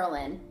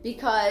Merlin,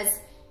 because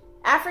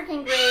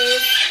African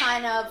Greys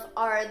kind of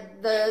are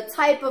the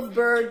type of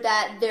bird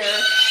that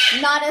they're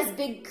not as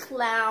big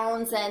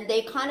clowns, and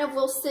they kind of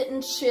will sit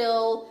and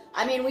chill.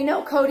 I mean, we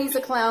know Cody's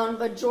a clown,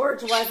 but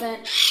George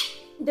wasn't.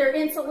 they're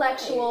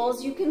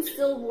intellectuals. You can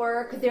still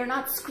work. They're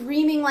not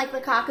screaming like the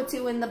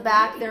cockatoo in the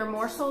back. They're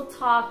more so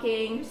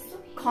talking.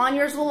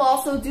 Conures will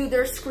also do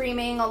their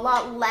screaming, a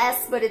lot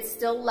less, but it's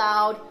still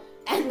loud.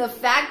 And the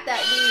fact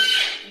that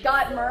we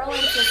got Merlin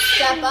to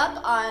step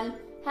up on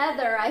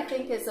Heather, I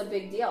think is a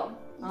big deal,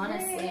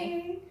 honestly.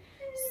 Yay.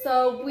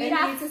 So we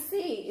have to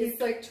see. He's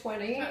like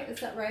 20, is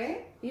that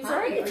right? He's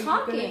already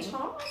talking.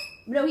 Talk?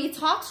 No, he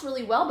talks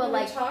really well, but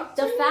like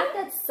the fact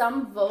that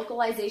some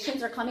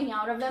vocalizations are coming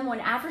out of them when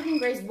African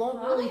Greys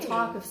won't really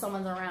talk if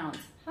someone's around.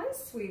 Hi,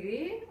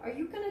 sweetie. Are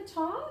you gonna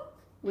talk?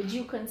 Would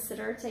you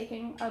consider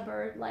taking a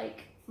bird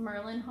like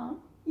Merlin home?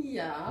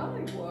 Yeah, I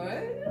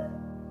would.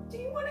 Do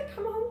you want to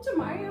come home to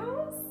my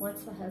house?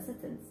 What's the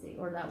hesitancy?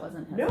 Or that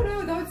wasn't hesitancy?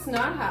 No, that's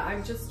not how.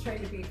 I'm just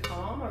trying to be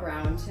calm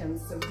around him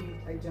so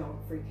I don't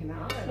freak him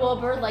out at well, all.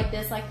 A bird like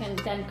this, I can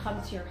then come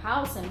to your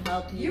house and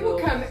help you. You will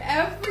come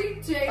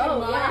every day to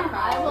my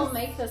house. I will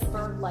make this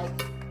bird like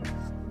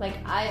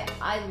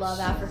I love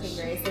African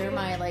Greys. They're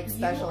my like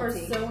specialty.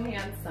 You are so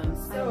handsome.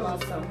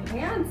 So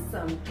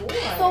handsome, boy.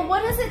 So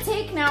what does it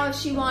take now if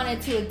she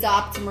wanted to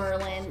adopt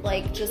Merlin?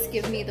 Like, just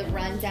give me the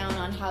rundown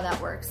on how that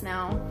works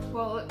now.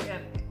 Well, yeah,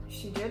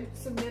 she did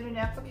submit an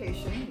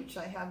application, which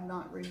I have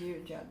not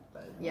reviewed yet,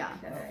 but yeah,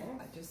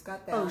 I just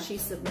got that. Oh, she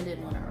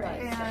submitted one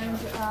already. And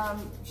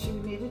she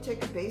would need to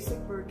take a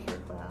basic bird care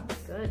class.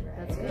 Good,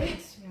 that's good.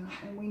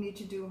 Yeah, and we need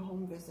to do a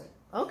home visit.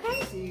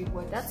 Okay. See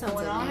what's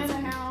going on in the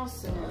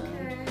house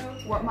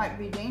and what might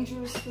be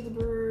dangerous for the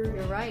bird.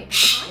 You're right.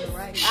 You're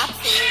right.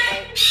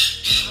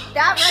 Absolutely.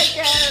 That right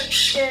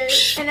there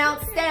is an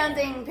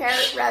outstanding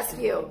parrot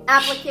rescue.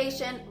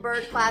 Application,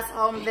 bird class,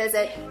 home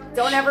visit.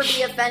 Don't ever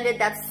be offended.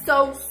 That's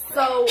so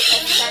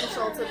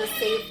essential to the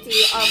safety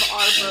of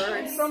our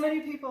birds. So many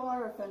people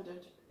are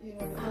offended. You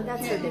know, oh,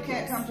 that's ridiculous. You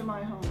can't come to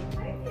my home.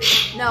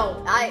 No,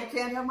 you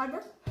can't have my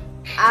bird.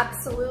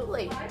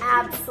 Absolutely,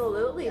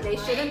 absolutely. They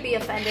shouldn't be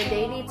offended.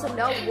 They need to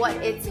know what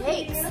it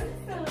takes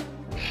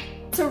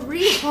to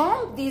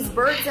rehome these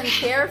birds and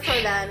care for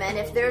them. And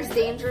if there's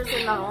dangers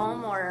in the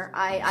home, or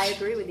I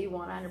agree with you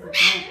 100%.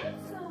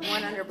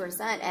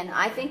 100%. And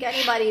I think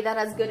anybody that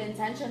has good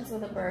intentions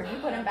with a bird, you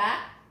put him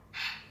back.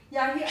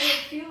 Yeah, I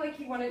feel like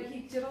he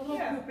did a little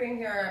pooping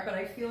here, but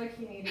I feel like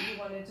he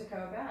wanted to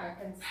go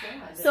back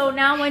instead. So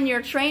now when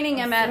you're training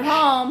him at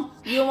home,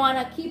 you want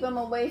to keep him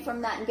away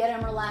from that and get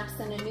him relaxed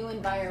in a new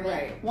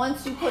environment. Right.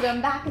 Once you put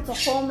him back, it's a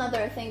whole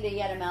nother thing to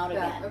get him out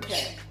again.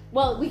 Okay.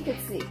 Well, we could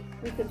see.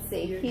 We could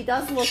see. He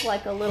does look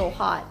like a little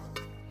hot.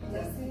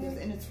 Yes,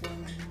 and it's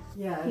warm.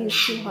 Yeah,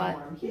 he's too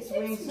hot. He's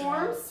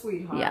warm,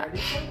 sweetheart. Yeah.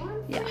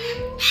 Yeah.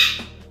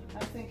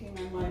 I'm thinking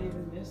I might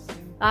even miss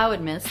him. I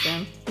would miss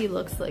him. He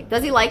looks like...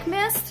 Does he like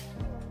mist?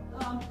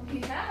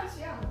 He has,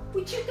 yeah.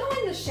 Would you go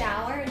in the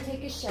shower and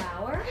take a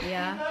shower?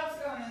 Yeah. He loves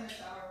going in the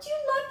shower. Do you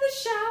love the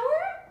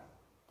shower?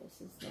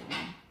 This is the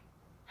one.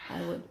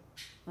 I would...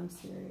 I'm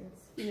serious.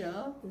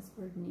 Yeah. This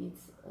bird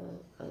needs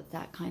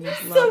that kind of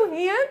love. So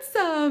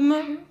handsome.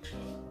 You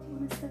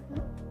want to step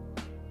up?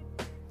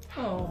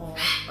 Oh.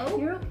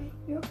 You're okay.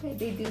 You're okay.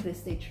 They do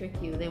this. They trick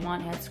you. They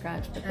want head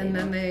scratch, but and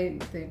then they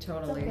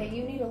totally... It's okay.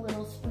 You need a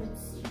little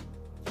spritz.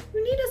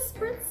 You need a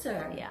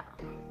spritzer. Yeah.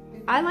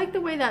 I like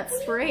the way that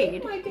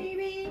sprayed. My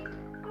baby.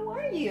 How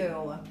are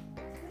you?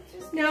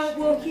 Now,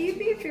 will he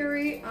be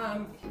very,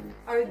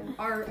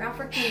 are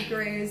African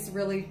Greys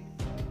really,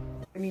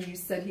 I mean, you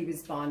said he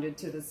was bonded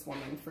to this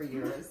woman for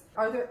years.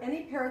 Are there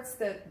any parrots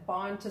that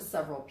bond to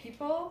several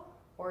people,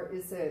 or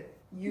is it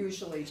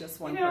usually just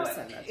one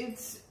person?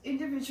 It's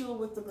individual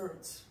with the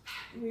birds.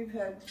 We've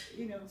had,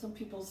 some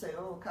people say,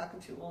 oh,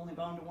 cockatoo will only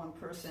bond to one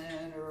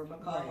person, or a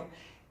macaw. Right.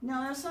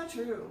 No, that's not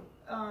true.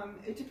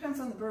 It depends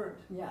on the bird.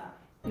 Yeah.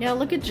 Yeah,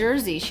 look at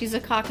Jersey. She's a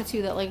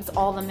cockatoo that likes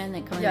all the men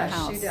that come in the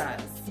house. Yeah,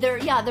 she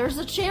does. There's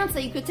a chance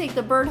that you could take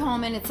the bird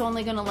home and it's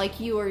only going to like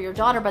you or your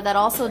daughter, but that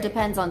also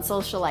depends on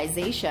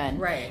socialization.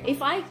 Right.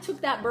 If I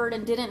took that bird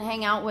and didn't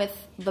hang out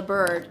with the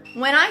bird,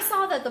 when I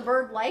saw that the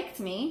bird liked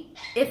me,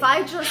 if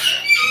I just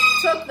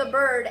took the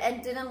bird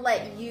and didn't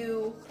let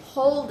you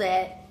hold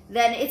it,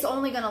 then it's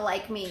only gonna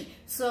like me.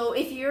 So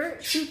if you're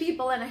two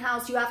people in a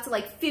house, you have to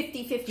like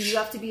 50-50. You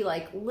have to be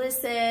like,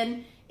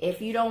 listen,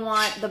 if you don't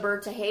want the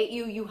bird to hate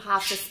you, you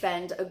have to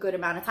spend a good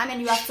amount of time, and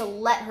you have to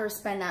let her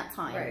spend that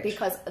time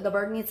because the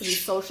bird needs to be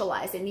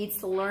socialized. It needs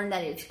to learn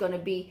that it's gonna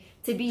be,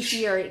 to be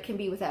here, it can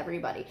be with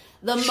everybody.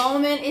 The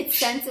moment it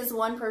senses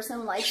one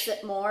person likes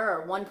it more,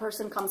 or one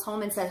person comes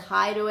home and says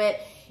hi to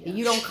it,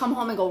 you don't come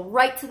home and go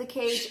right to the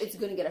cage, it's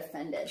going to get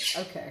offended.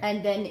 Okay.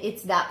 And then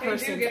it's that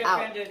person's out. They do get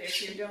offended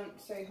if you don't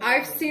say hi.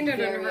 I've seen it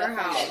in her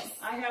house.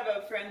 I have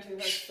a friend who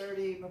has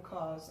 30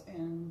 macaws,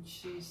 and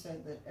she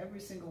said that every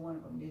single one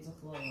of them needs a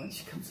hello when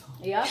she comes home.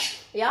 Yep.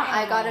 Yeah,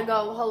 I got to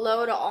go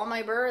hello to all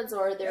my birds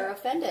or they're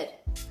offended.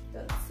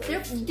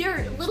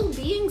 They're little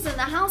beings in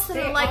the house that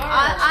are like,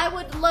 I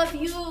would love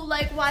you,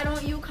 like, why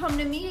don't you come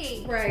to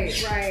me? Right.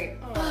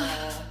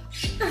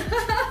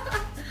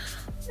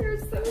 You're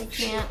so I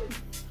can't.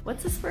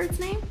 What's this bird's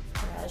name?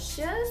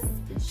 Precious.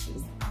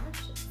 She's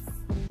precious.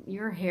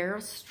 Your hair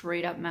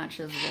straight up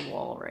matches the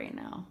wall right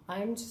now.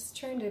 I'm just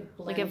trying to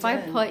blend Like if I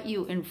put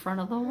you in front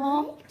of the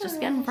wall, just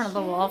get in front of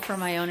the wall for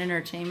my own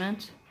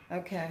entertainment.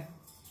 Okay.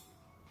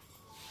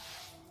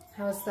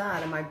 How's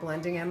that? Am I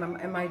blending?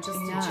 Am I just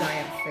a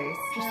giant face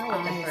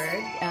now with the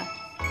bird? Yeah.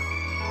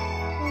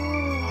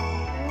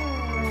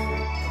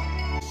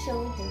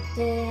 Shoulder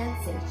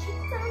dancing,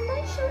 she's on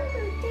my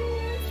shoulder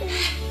dancing,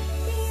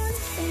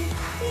 dancing,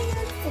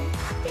 dancing,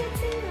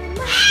 dancing on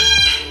my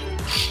shoulder,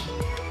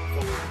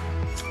 dancing,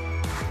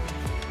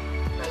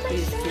 on my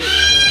She's shoulder,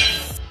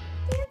 cute.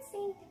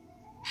 dancing,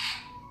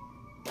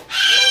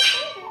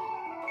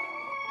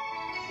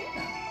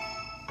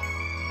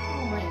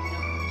 Oh my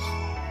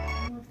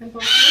gosh. And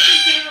both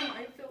look at him.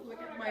 I feel,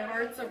 look at my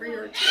heart's over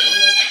here too.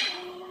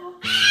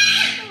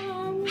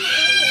 Oh,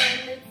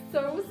 man, it's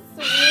so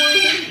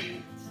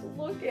sweet.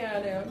 Look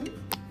at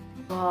him.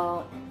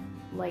 Well,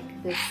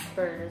 like this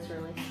bird is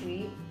really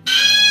sweet.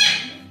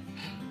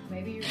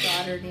 Maybe your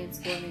daughter needs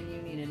one and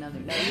you need another.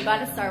 No, you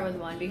got to start with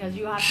one because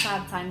you have to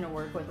have time to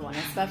work with one,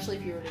 especially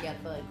if you were to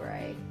get the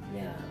gray.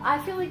 Yeah. I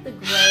feel like the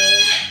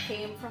gray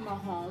came from a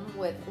home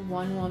with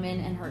one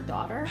woman and her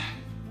daughter.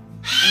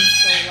 And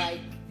so, like,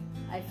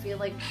 I feel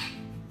like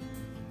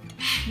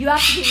you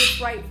have to do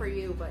what's right for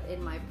you, but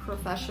in my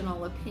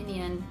professional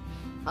opinion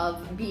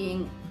of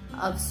being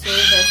of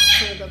service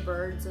to the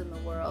birds in the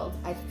world,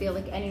 I feel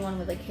like anyone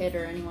with a kid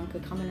or anyone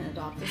could come in and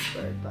adopt this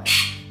bird, but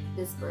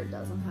this bird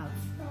doesn't have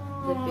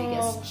the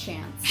biggest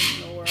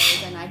chance in the world,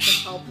 and I could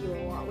help you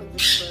a lot with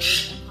this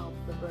bird and help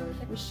the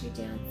bird. Was she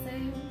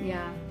dancing?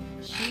 Yeah,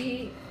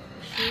 she's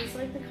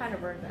like the kind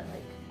of bird that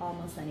like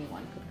almost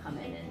anyone could come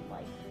in and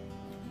like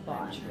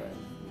bond with.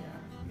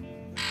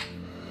 Yeah.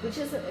 Which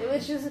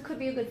is could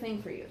be a good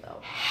thing for you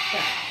though.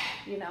 Yeah.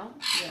 You know?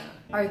 Yeah.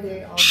 Are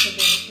they also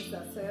very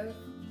possessive?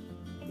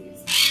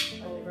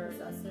 These over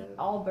possessive?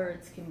 All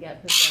birds can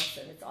get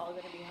possessive. It's all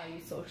gonna be how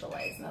you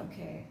socialize them.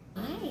 Okay.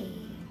 Hi.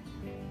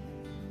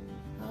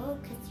 Oh,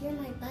 'cause you're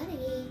my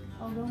buddy.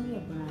 Oh, don't be a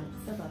brat.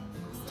 Step up.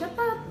 Step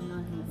up. I'm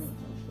not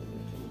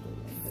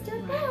gonna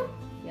Step up.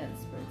 Yeah,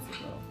 this bird's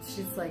a little.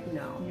 She's like,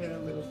 no. You're a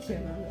little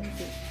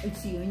terrorizer. I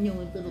see, I know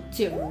a little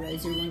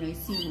terrorizer when I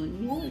see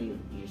one.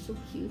 Yeah, you're so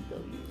cute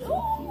though. You're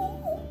so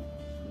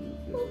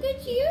cute. Look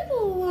at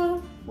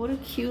you. What a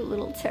cute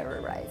little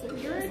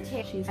terrorizer. You're a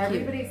She's cute.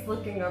 Everybody's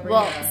looking over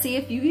Well, here. see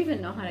if you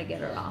even know how to get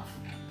her off.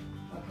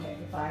 Okay,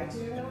 if I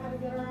do know how to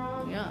get her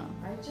off, Yeah.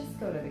 I just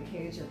go to the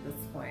cage at this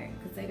point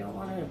because they don't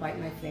want her to bite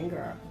my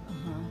finger.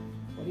 Uh-huh.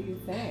 What do you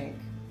think?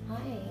 Hi.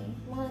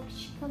 Look,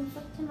 she comes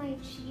up to my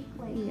cheek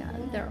like Yeah,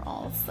 that. they're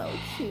all so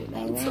cute I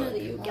until wanna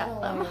you get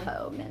them color.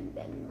 home and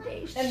then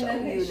they show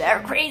then they you they're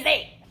show-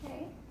 crazy.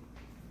 Okay.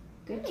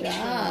 Good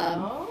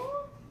Oh,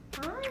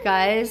 Hi.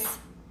 Guys,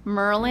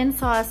 Merlin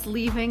saw us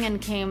leaving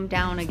and came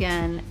down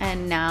again,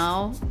 and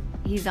now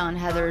he's on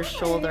Heather's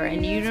shoulder,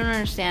 and you don't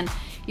understand.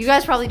 You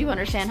guys probably do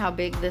understand how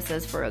big this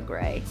is for a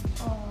gray.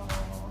 oh,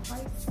 hi,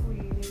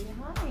 sweetie.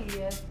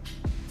 Hi.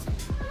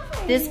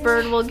 This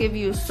bird will give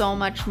you so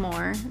much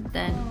more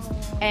than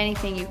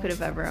anything you could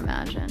have ever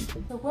imagined.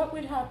 So what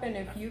would happen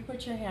if you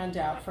put your hand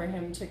out for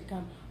him to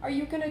come? Are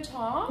you gonna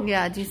talk?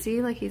 Yeah, do you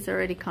see? Like he's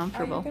already Are you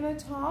comfortable. gonna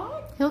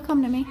talk? He'll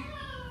come to me.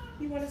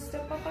 You want to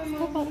step up on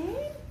mommy?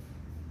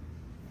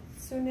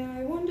 So now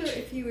I wonder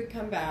if you would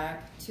come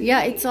back to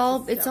Yeah, me it's all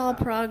to step up.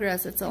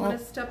 progress. It's You all. want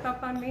to step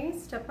up on me?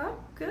 Step up.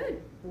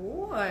 Good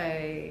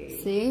boy.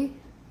 See?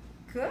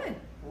 Good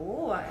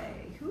boy.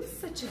 Who's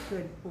such a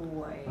good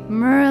boy?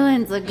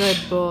 Merlin's a good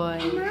boy.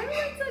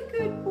 Merlin's a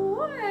good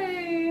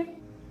boy.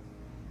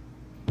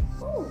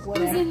 Oh, what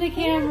Who's a in the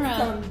camera?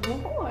 handsome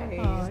boy.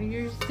 Oh,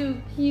 you're so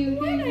cute.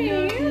 What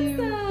a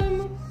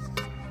handsome.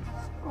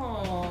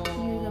 Oh.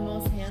 You're the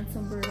most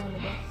handsome bird on the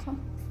book.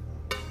 Come.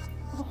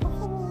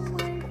 Oh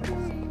my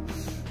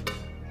goodness.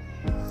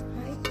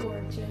 Hi,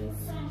 gorgeous.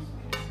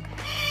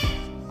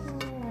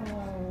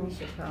 Oh. We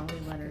should probably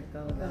let her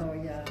go though.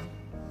 Oh yeah.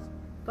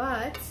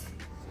 But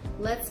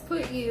let's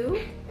put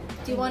you.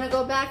 Do you want to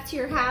go back to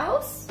your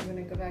house? You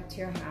want to go back to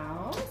your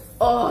house?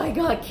 Oh, I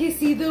got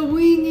Kissy the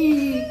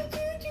Wingy.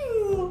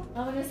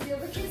 I'm gonna steal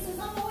the kisses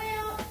on the way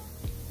out.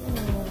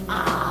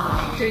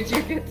 Ah. Did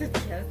you get to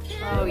kiss?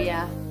 Oh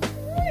yeah.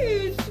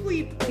 Hey,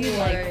 sweet boy. He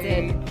liked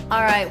it.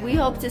 All right, we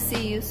hope to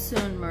see you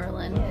soon,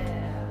 Merlin.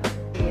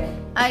 Yeah.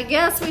 I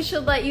guess we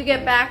should let you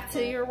get back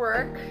to your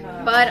work,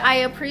 but I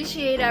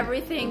appreciate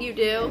everything you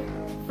do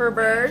for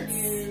birds.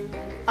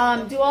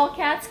 Do all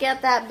cats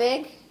get that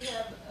big? We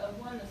have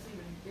one that's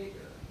even bigger.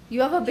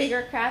 You have a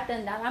bigger cat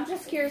than that? I'm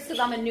just curious because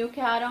I'm a new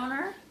cat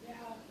owner,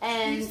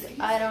 and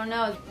I don't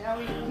know. Now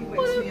he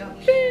wakes me up.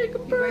 He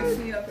wakes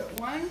me up at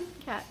 1.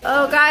 Cat.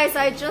 Oh guys,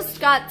 I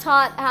just got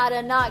taught how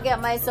to not get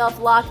myself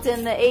locked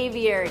in the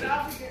aviary.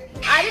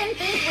 I didn't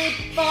think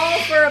we'd fall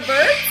for a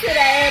bird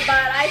today,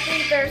 but I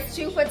think there's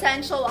 2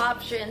 potential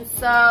options.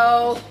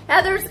 So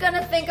Heather's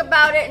gonna think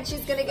about it and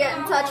she's gonna get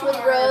in touch with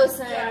Rose,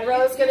 and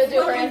Rose gonna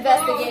do her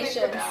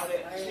investigations.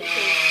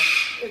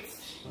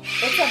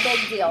 It's a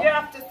big deal. You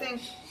have to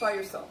think by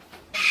yourself.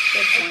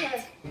 Good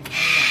point.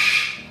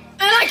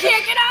 And I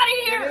can't get out of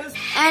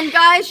here! And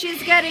guys,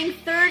 she's getting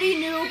 30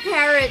 new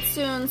parrots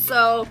soon,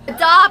 so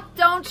adopt,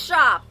 don't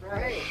shop.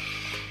 Right.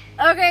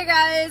 Okay,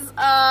 guys,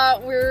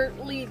 we're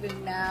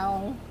leaving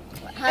now.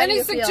 How do Any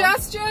you feel?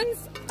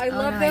 suggestions? I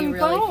love how them you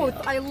really both.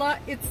 feel. I love.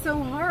 It's so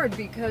hard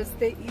because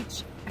they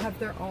each have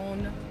their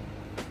own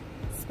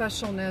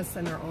specialness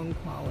and their own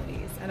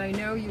qualities. And I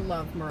know you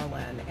love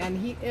Merlin, and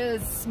he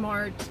is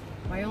smart.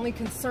 My only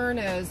concern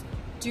is,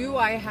 do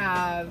I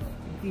have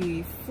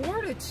the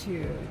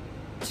fortitude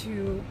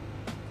to?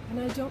 And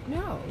I don't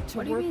know. To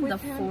What do you work mean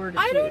with the him?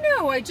 fortitude? I don't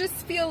know. I just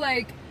feel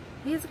like,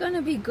 He's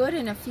gonna be good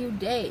in a few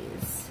days.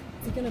 is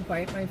he gonna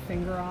bite my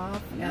finger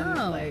off? No,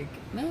 And like,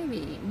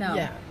 maybe. No.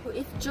 Yeah.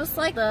 It's just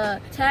like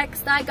the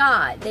text I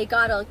got. They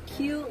got a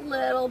cute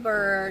little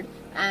bird,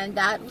 and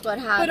that's what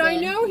happened. but I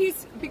know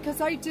he's,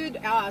 because I did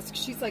ask.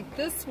 She's like,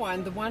 this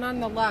one, the one on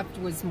the left,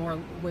 was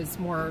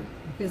more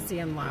busy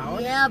and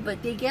loud. Yeah,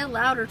 but they get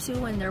louder too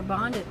when they're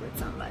bonded with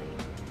somebody.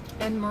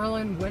 And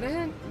Merlin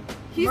wouldn't.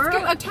 He's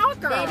Merlin- a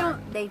talker.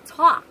 They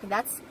talk.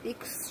 That's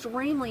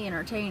extremely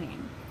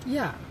entertaining.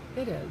 Yeah,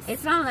 it is.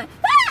 It's not like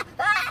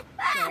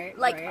Right,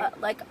 like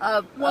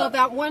right. Well,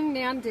 that one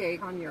Nande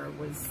conure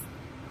was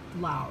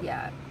loud.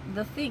 yeah.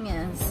 The thing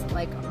is,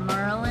 like,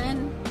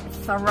 Merlin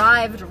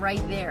thrived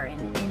right there in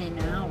an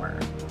hour.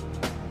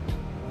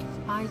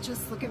 I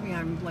just, look at me.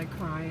 I'm like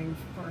crying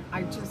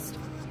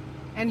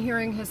and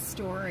hearing his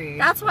story.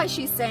 That's why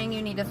she's saying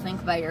you need to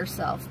think by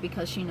yourself,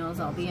 because she knows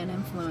I'll be an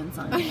influence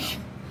on you.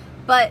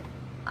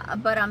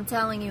 But I'm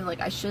telling you,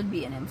 like, I should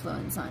be an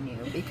influence on you,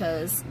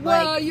 because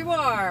well, like you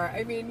are.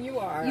 I mean, you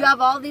are. you have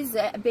all these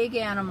big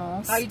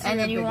animals, I do and then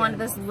have you big want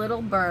animals. this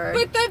little bird.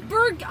 But that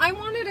bird, I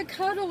wanted to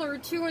cuddle her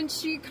too, and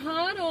she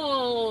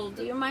cuddled.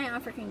 Do you mind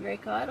African gray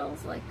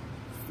cuddles? Like,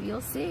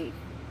 you'll see.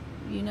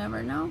 You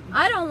never know.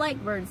 I don't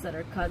like birds that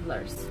are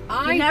cuddlers.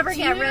 I You never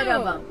get rid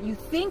of do. them. You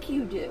think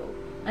you do,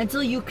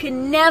 until you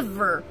can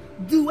never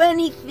do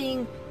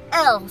anything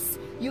else.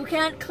 You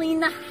can't clean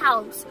the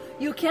house.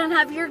 You can't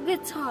have your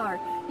guitar.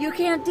 You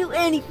can't do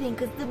anything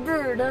because the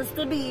bird has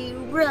to be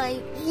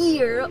right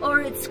here,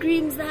 or it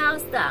screams the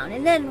house down.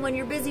 And then when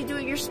you're busy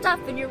doing your stuff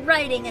and you're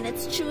writing and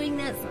it's chewing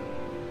this.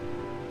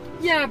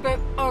 Yeah, but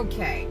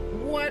okay.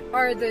 What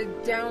are the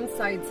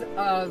downsides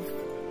of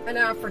an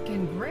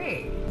African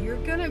gray? You're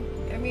gonna,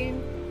 I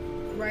mean,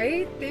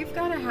 right? They've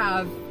got to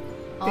have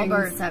All things-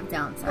 birds have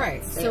downsides.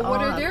 Right. They So what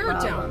all are have their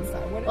problems.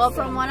 downsides? Well,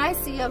 from what I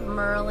see of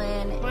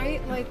Merlin,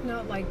 Might like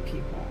not like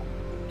people.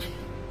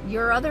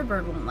 your other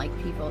bird won't like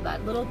people.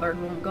 That little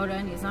bird won't go to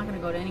any. He's not going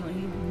to go to anyone.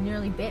 He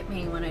nearly bit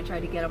me when I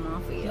tried to get him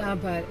off of you. Yeah,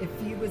 but if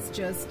she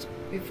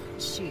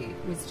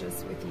was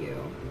just with you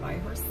by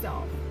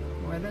herself,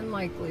 more than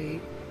likely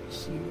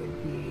she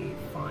would be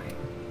fine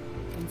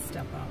and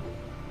step up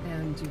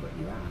and do what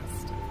you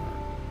asked of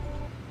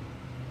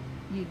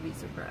her. You'd be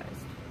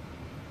surprised.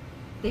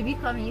 They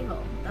become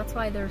evil. That's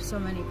why there's so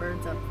many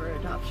birds up for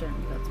adoption.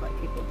 That's why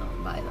people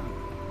don't buy them.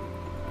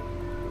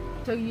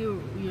 So you're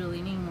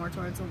leaning more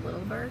towards a little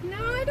bird? No,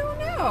 I don't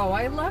know.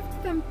 I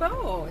loved them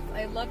both.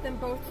 I love them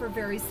both for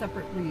very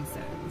separate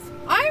reasons.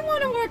 I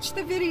want to watch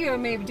the video.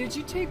 Maybe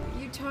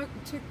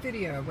took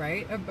video,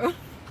 right? Of both.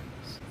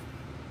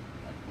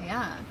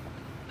 Yeah.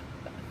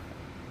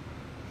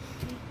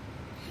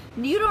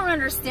 You don't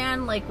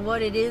understand, like,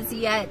 what it is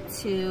yet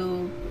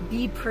to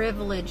be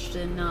privileged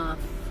enough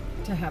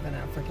To have an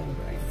African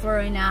gray. for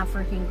an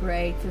African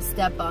gray to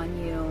step on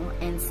you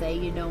and say,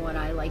 you know what,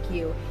 I like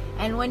you.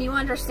 And when you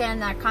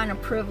understand that kind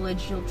of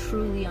privilege, you'll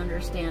truly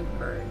understand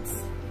birds.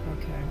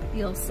 Okay.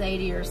 You'll say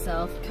to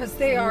yourself, Because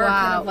they are wow.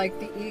 kind of like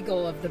the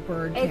eagle of the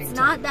bird It's kingdom,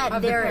 not that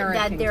of the parrot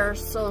they're kingdom.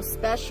 so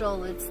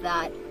special, it's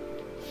that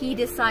he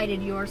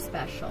decided you're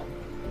special.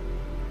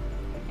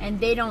 And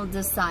they don't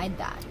decide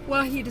that.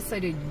 Well, he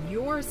decided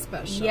you're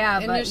special. Yeah,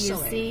 but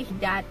initially. you see,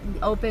 that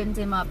opened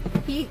him up.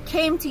 He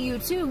came to you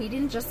too. He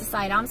didn't just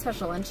decide I'm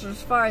special. And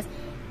as far as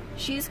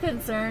she's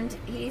concerned,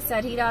 he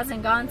said he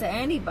hasn't gone to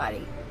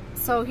anybody.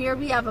 So here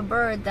we have a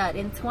bird that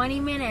in 20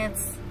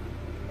 minutes,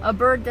 a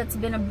bird that's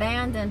been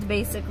abandoned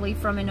basically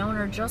from an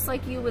owner, just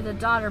like you with a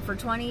daughter for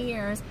 20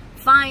 years,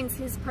 finds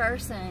his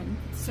person.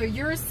 So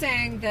you're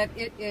saying that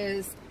it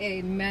is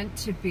a meant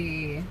to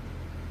be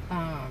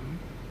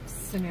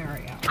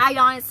scenario. I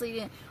honestly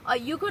didn't.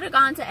 You could have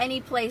gone to any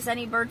place,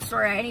 any bird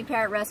store, any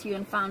parrot rescue,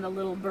 and found a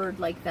little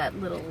bird like that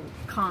little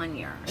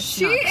conure. It's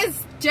She not-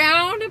 is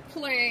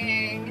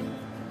downplaying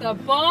the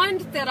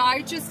bond that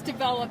I just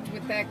developed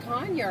with that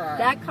conure.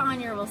 That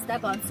conure will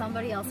step on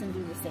somebody else and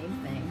do the same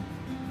thing.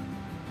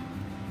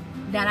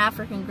 That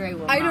African gray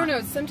will I not. don't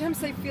know.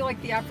 Sometimes I feel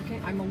like the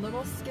African, I'm a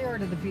little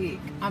scared of the beak.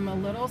 I'm a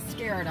little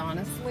scared,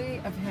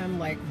 honestly, of him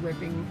like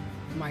ripping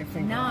my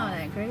finger No, off.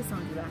 that grays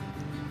don't do that.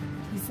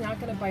 He's not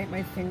going to bite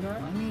my finger.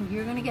 I mean,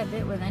 you're going to get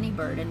bit with any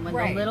bird, and when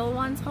Right. the little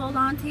ones hold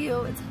on to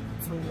you, it's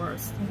the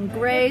worst. I hit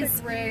Grays,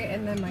 the gray,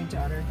 and then my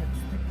daughter hits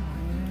the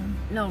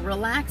conure. no,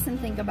 relax and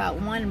think about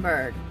one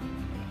bird.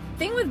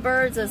 Thing with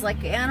birds is,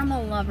 like,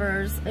 animal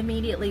lovers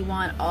immediately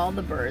want all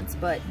the birds,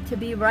 but to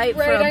be right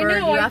for a I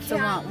bird, know, you I have to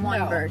can't- want one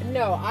no, bird.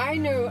 No, I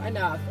know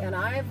enough, and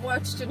I've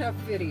watched enough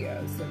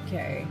videos,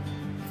 okay,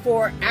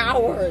 for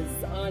hours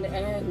on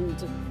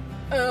end.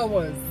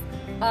 Hours.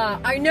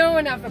 I know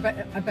enough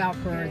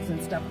about birds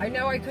and stuff. I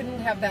know I couldn't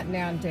have that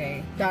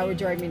nante. That would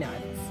drive me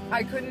nuts.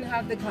 I couldn't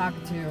have the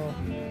cockatoo.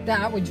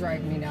 That would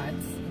drive me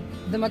nuts.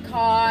 The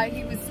macaw,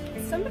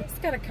 somebody's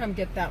got to come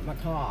get that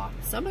macaw.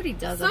 Somebody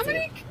does.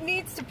 Somebody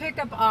needs to pick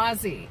up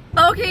Ozzy.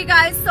 Okay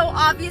guys, so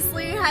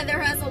obviously Heather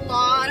has a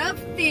lot of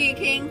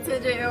thinking to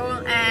do,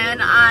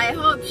 and I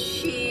hope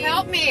she...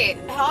 Help me,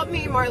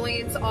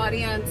 Marlene's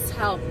audience,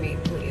 help me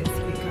please,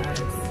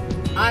 because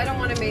I don't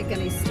want to make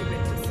any stupid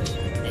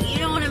decisions. You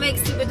don't want to make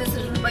stupid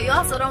decisions, but you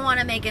also don't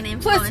want to make an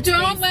influence. Plus,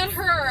 don't let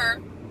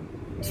her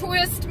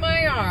twist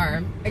my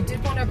arm. I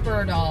did want a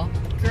girdle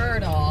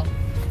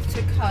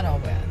to cuddle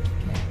with.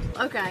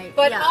 Okay.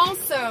 But yeah.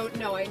 also,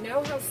 no, I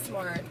know how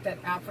smart that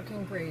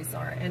African Greys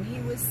are, and he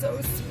was so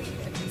sweet,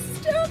 and he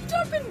stepped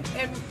up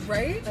and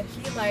right? But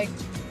he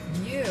liked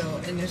you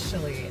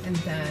initially, and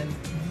then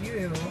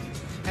you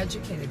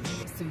educated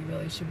me, so you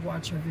really should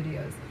watch her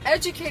videos.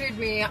 Educated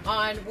me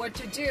on what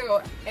to do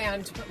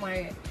and to put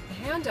my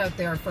hand out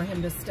there for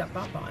him to step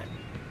up on.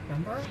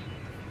 Remember?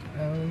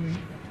 Oh,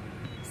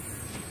 yes.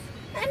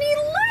 And he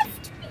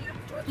left me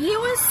after He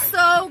was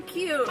so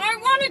cute. I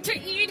wanted to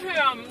eat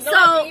him.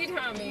 So, eat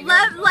him.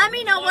 let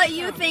me know what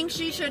you think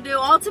she should do.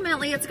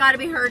 Ultimately, it's got to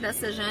be her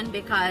decision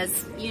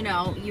because, you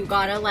know, you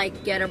got to,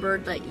 like, get a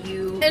bird that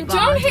you And bond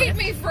don't hate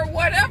with. me for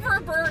whatever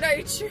bird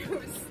I choose.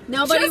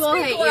 Nobody Just will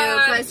be hate glad.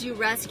 you because you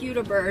rescued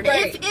a bird.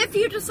 Right. If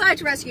you decide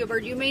to rescue a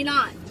bird, you may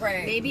not.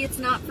 Right. Maybe it's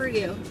not for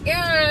you.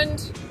 And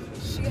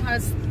she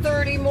has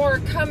 30 more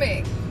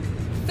coming.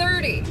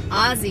 30.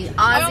 Ozzy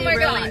Oh my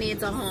really God.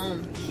 needs a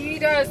home. He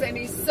does, and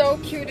he's so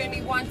cute, and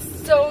he wants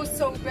so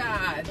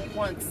bad. He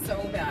wants so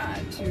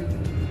bad to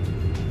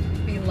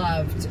be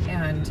loved,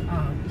 and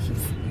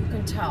you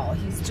can tell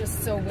he's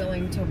just so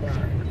willing to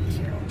learn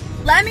too.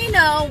 Let me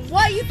know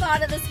what you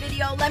thought of this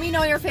video. Let me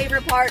know your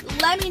favorite part.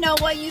 Let me know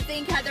what you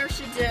think Heather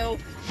should do.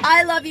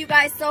 I love you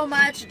guys so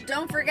much.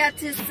 Don't forget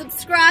to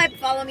subscribe.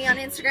 Follow me on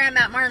Instagram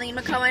at Marlene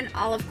McCohen.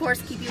 I'll, of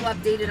course, keep you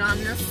updated on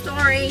this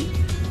story.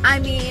 I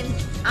mean,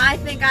 I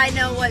think I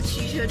know what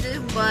she should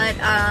do, but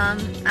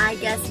I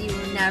guess you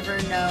never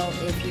know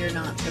if you're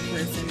not the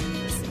person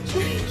in the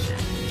situation.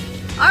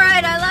 All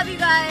right, I love you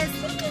guys.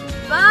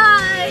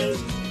 Bye.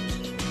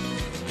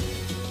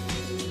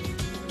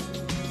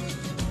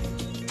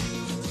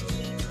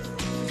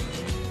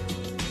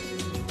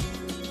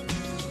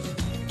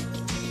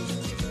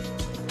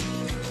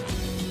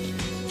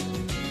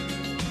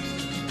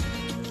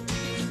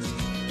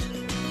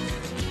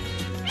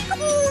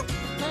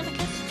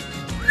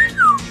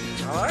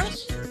 Charles?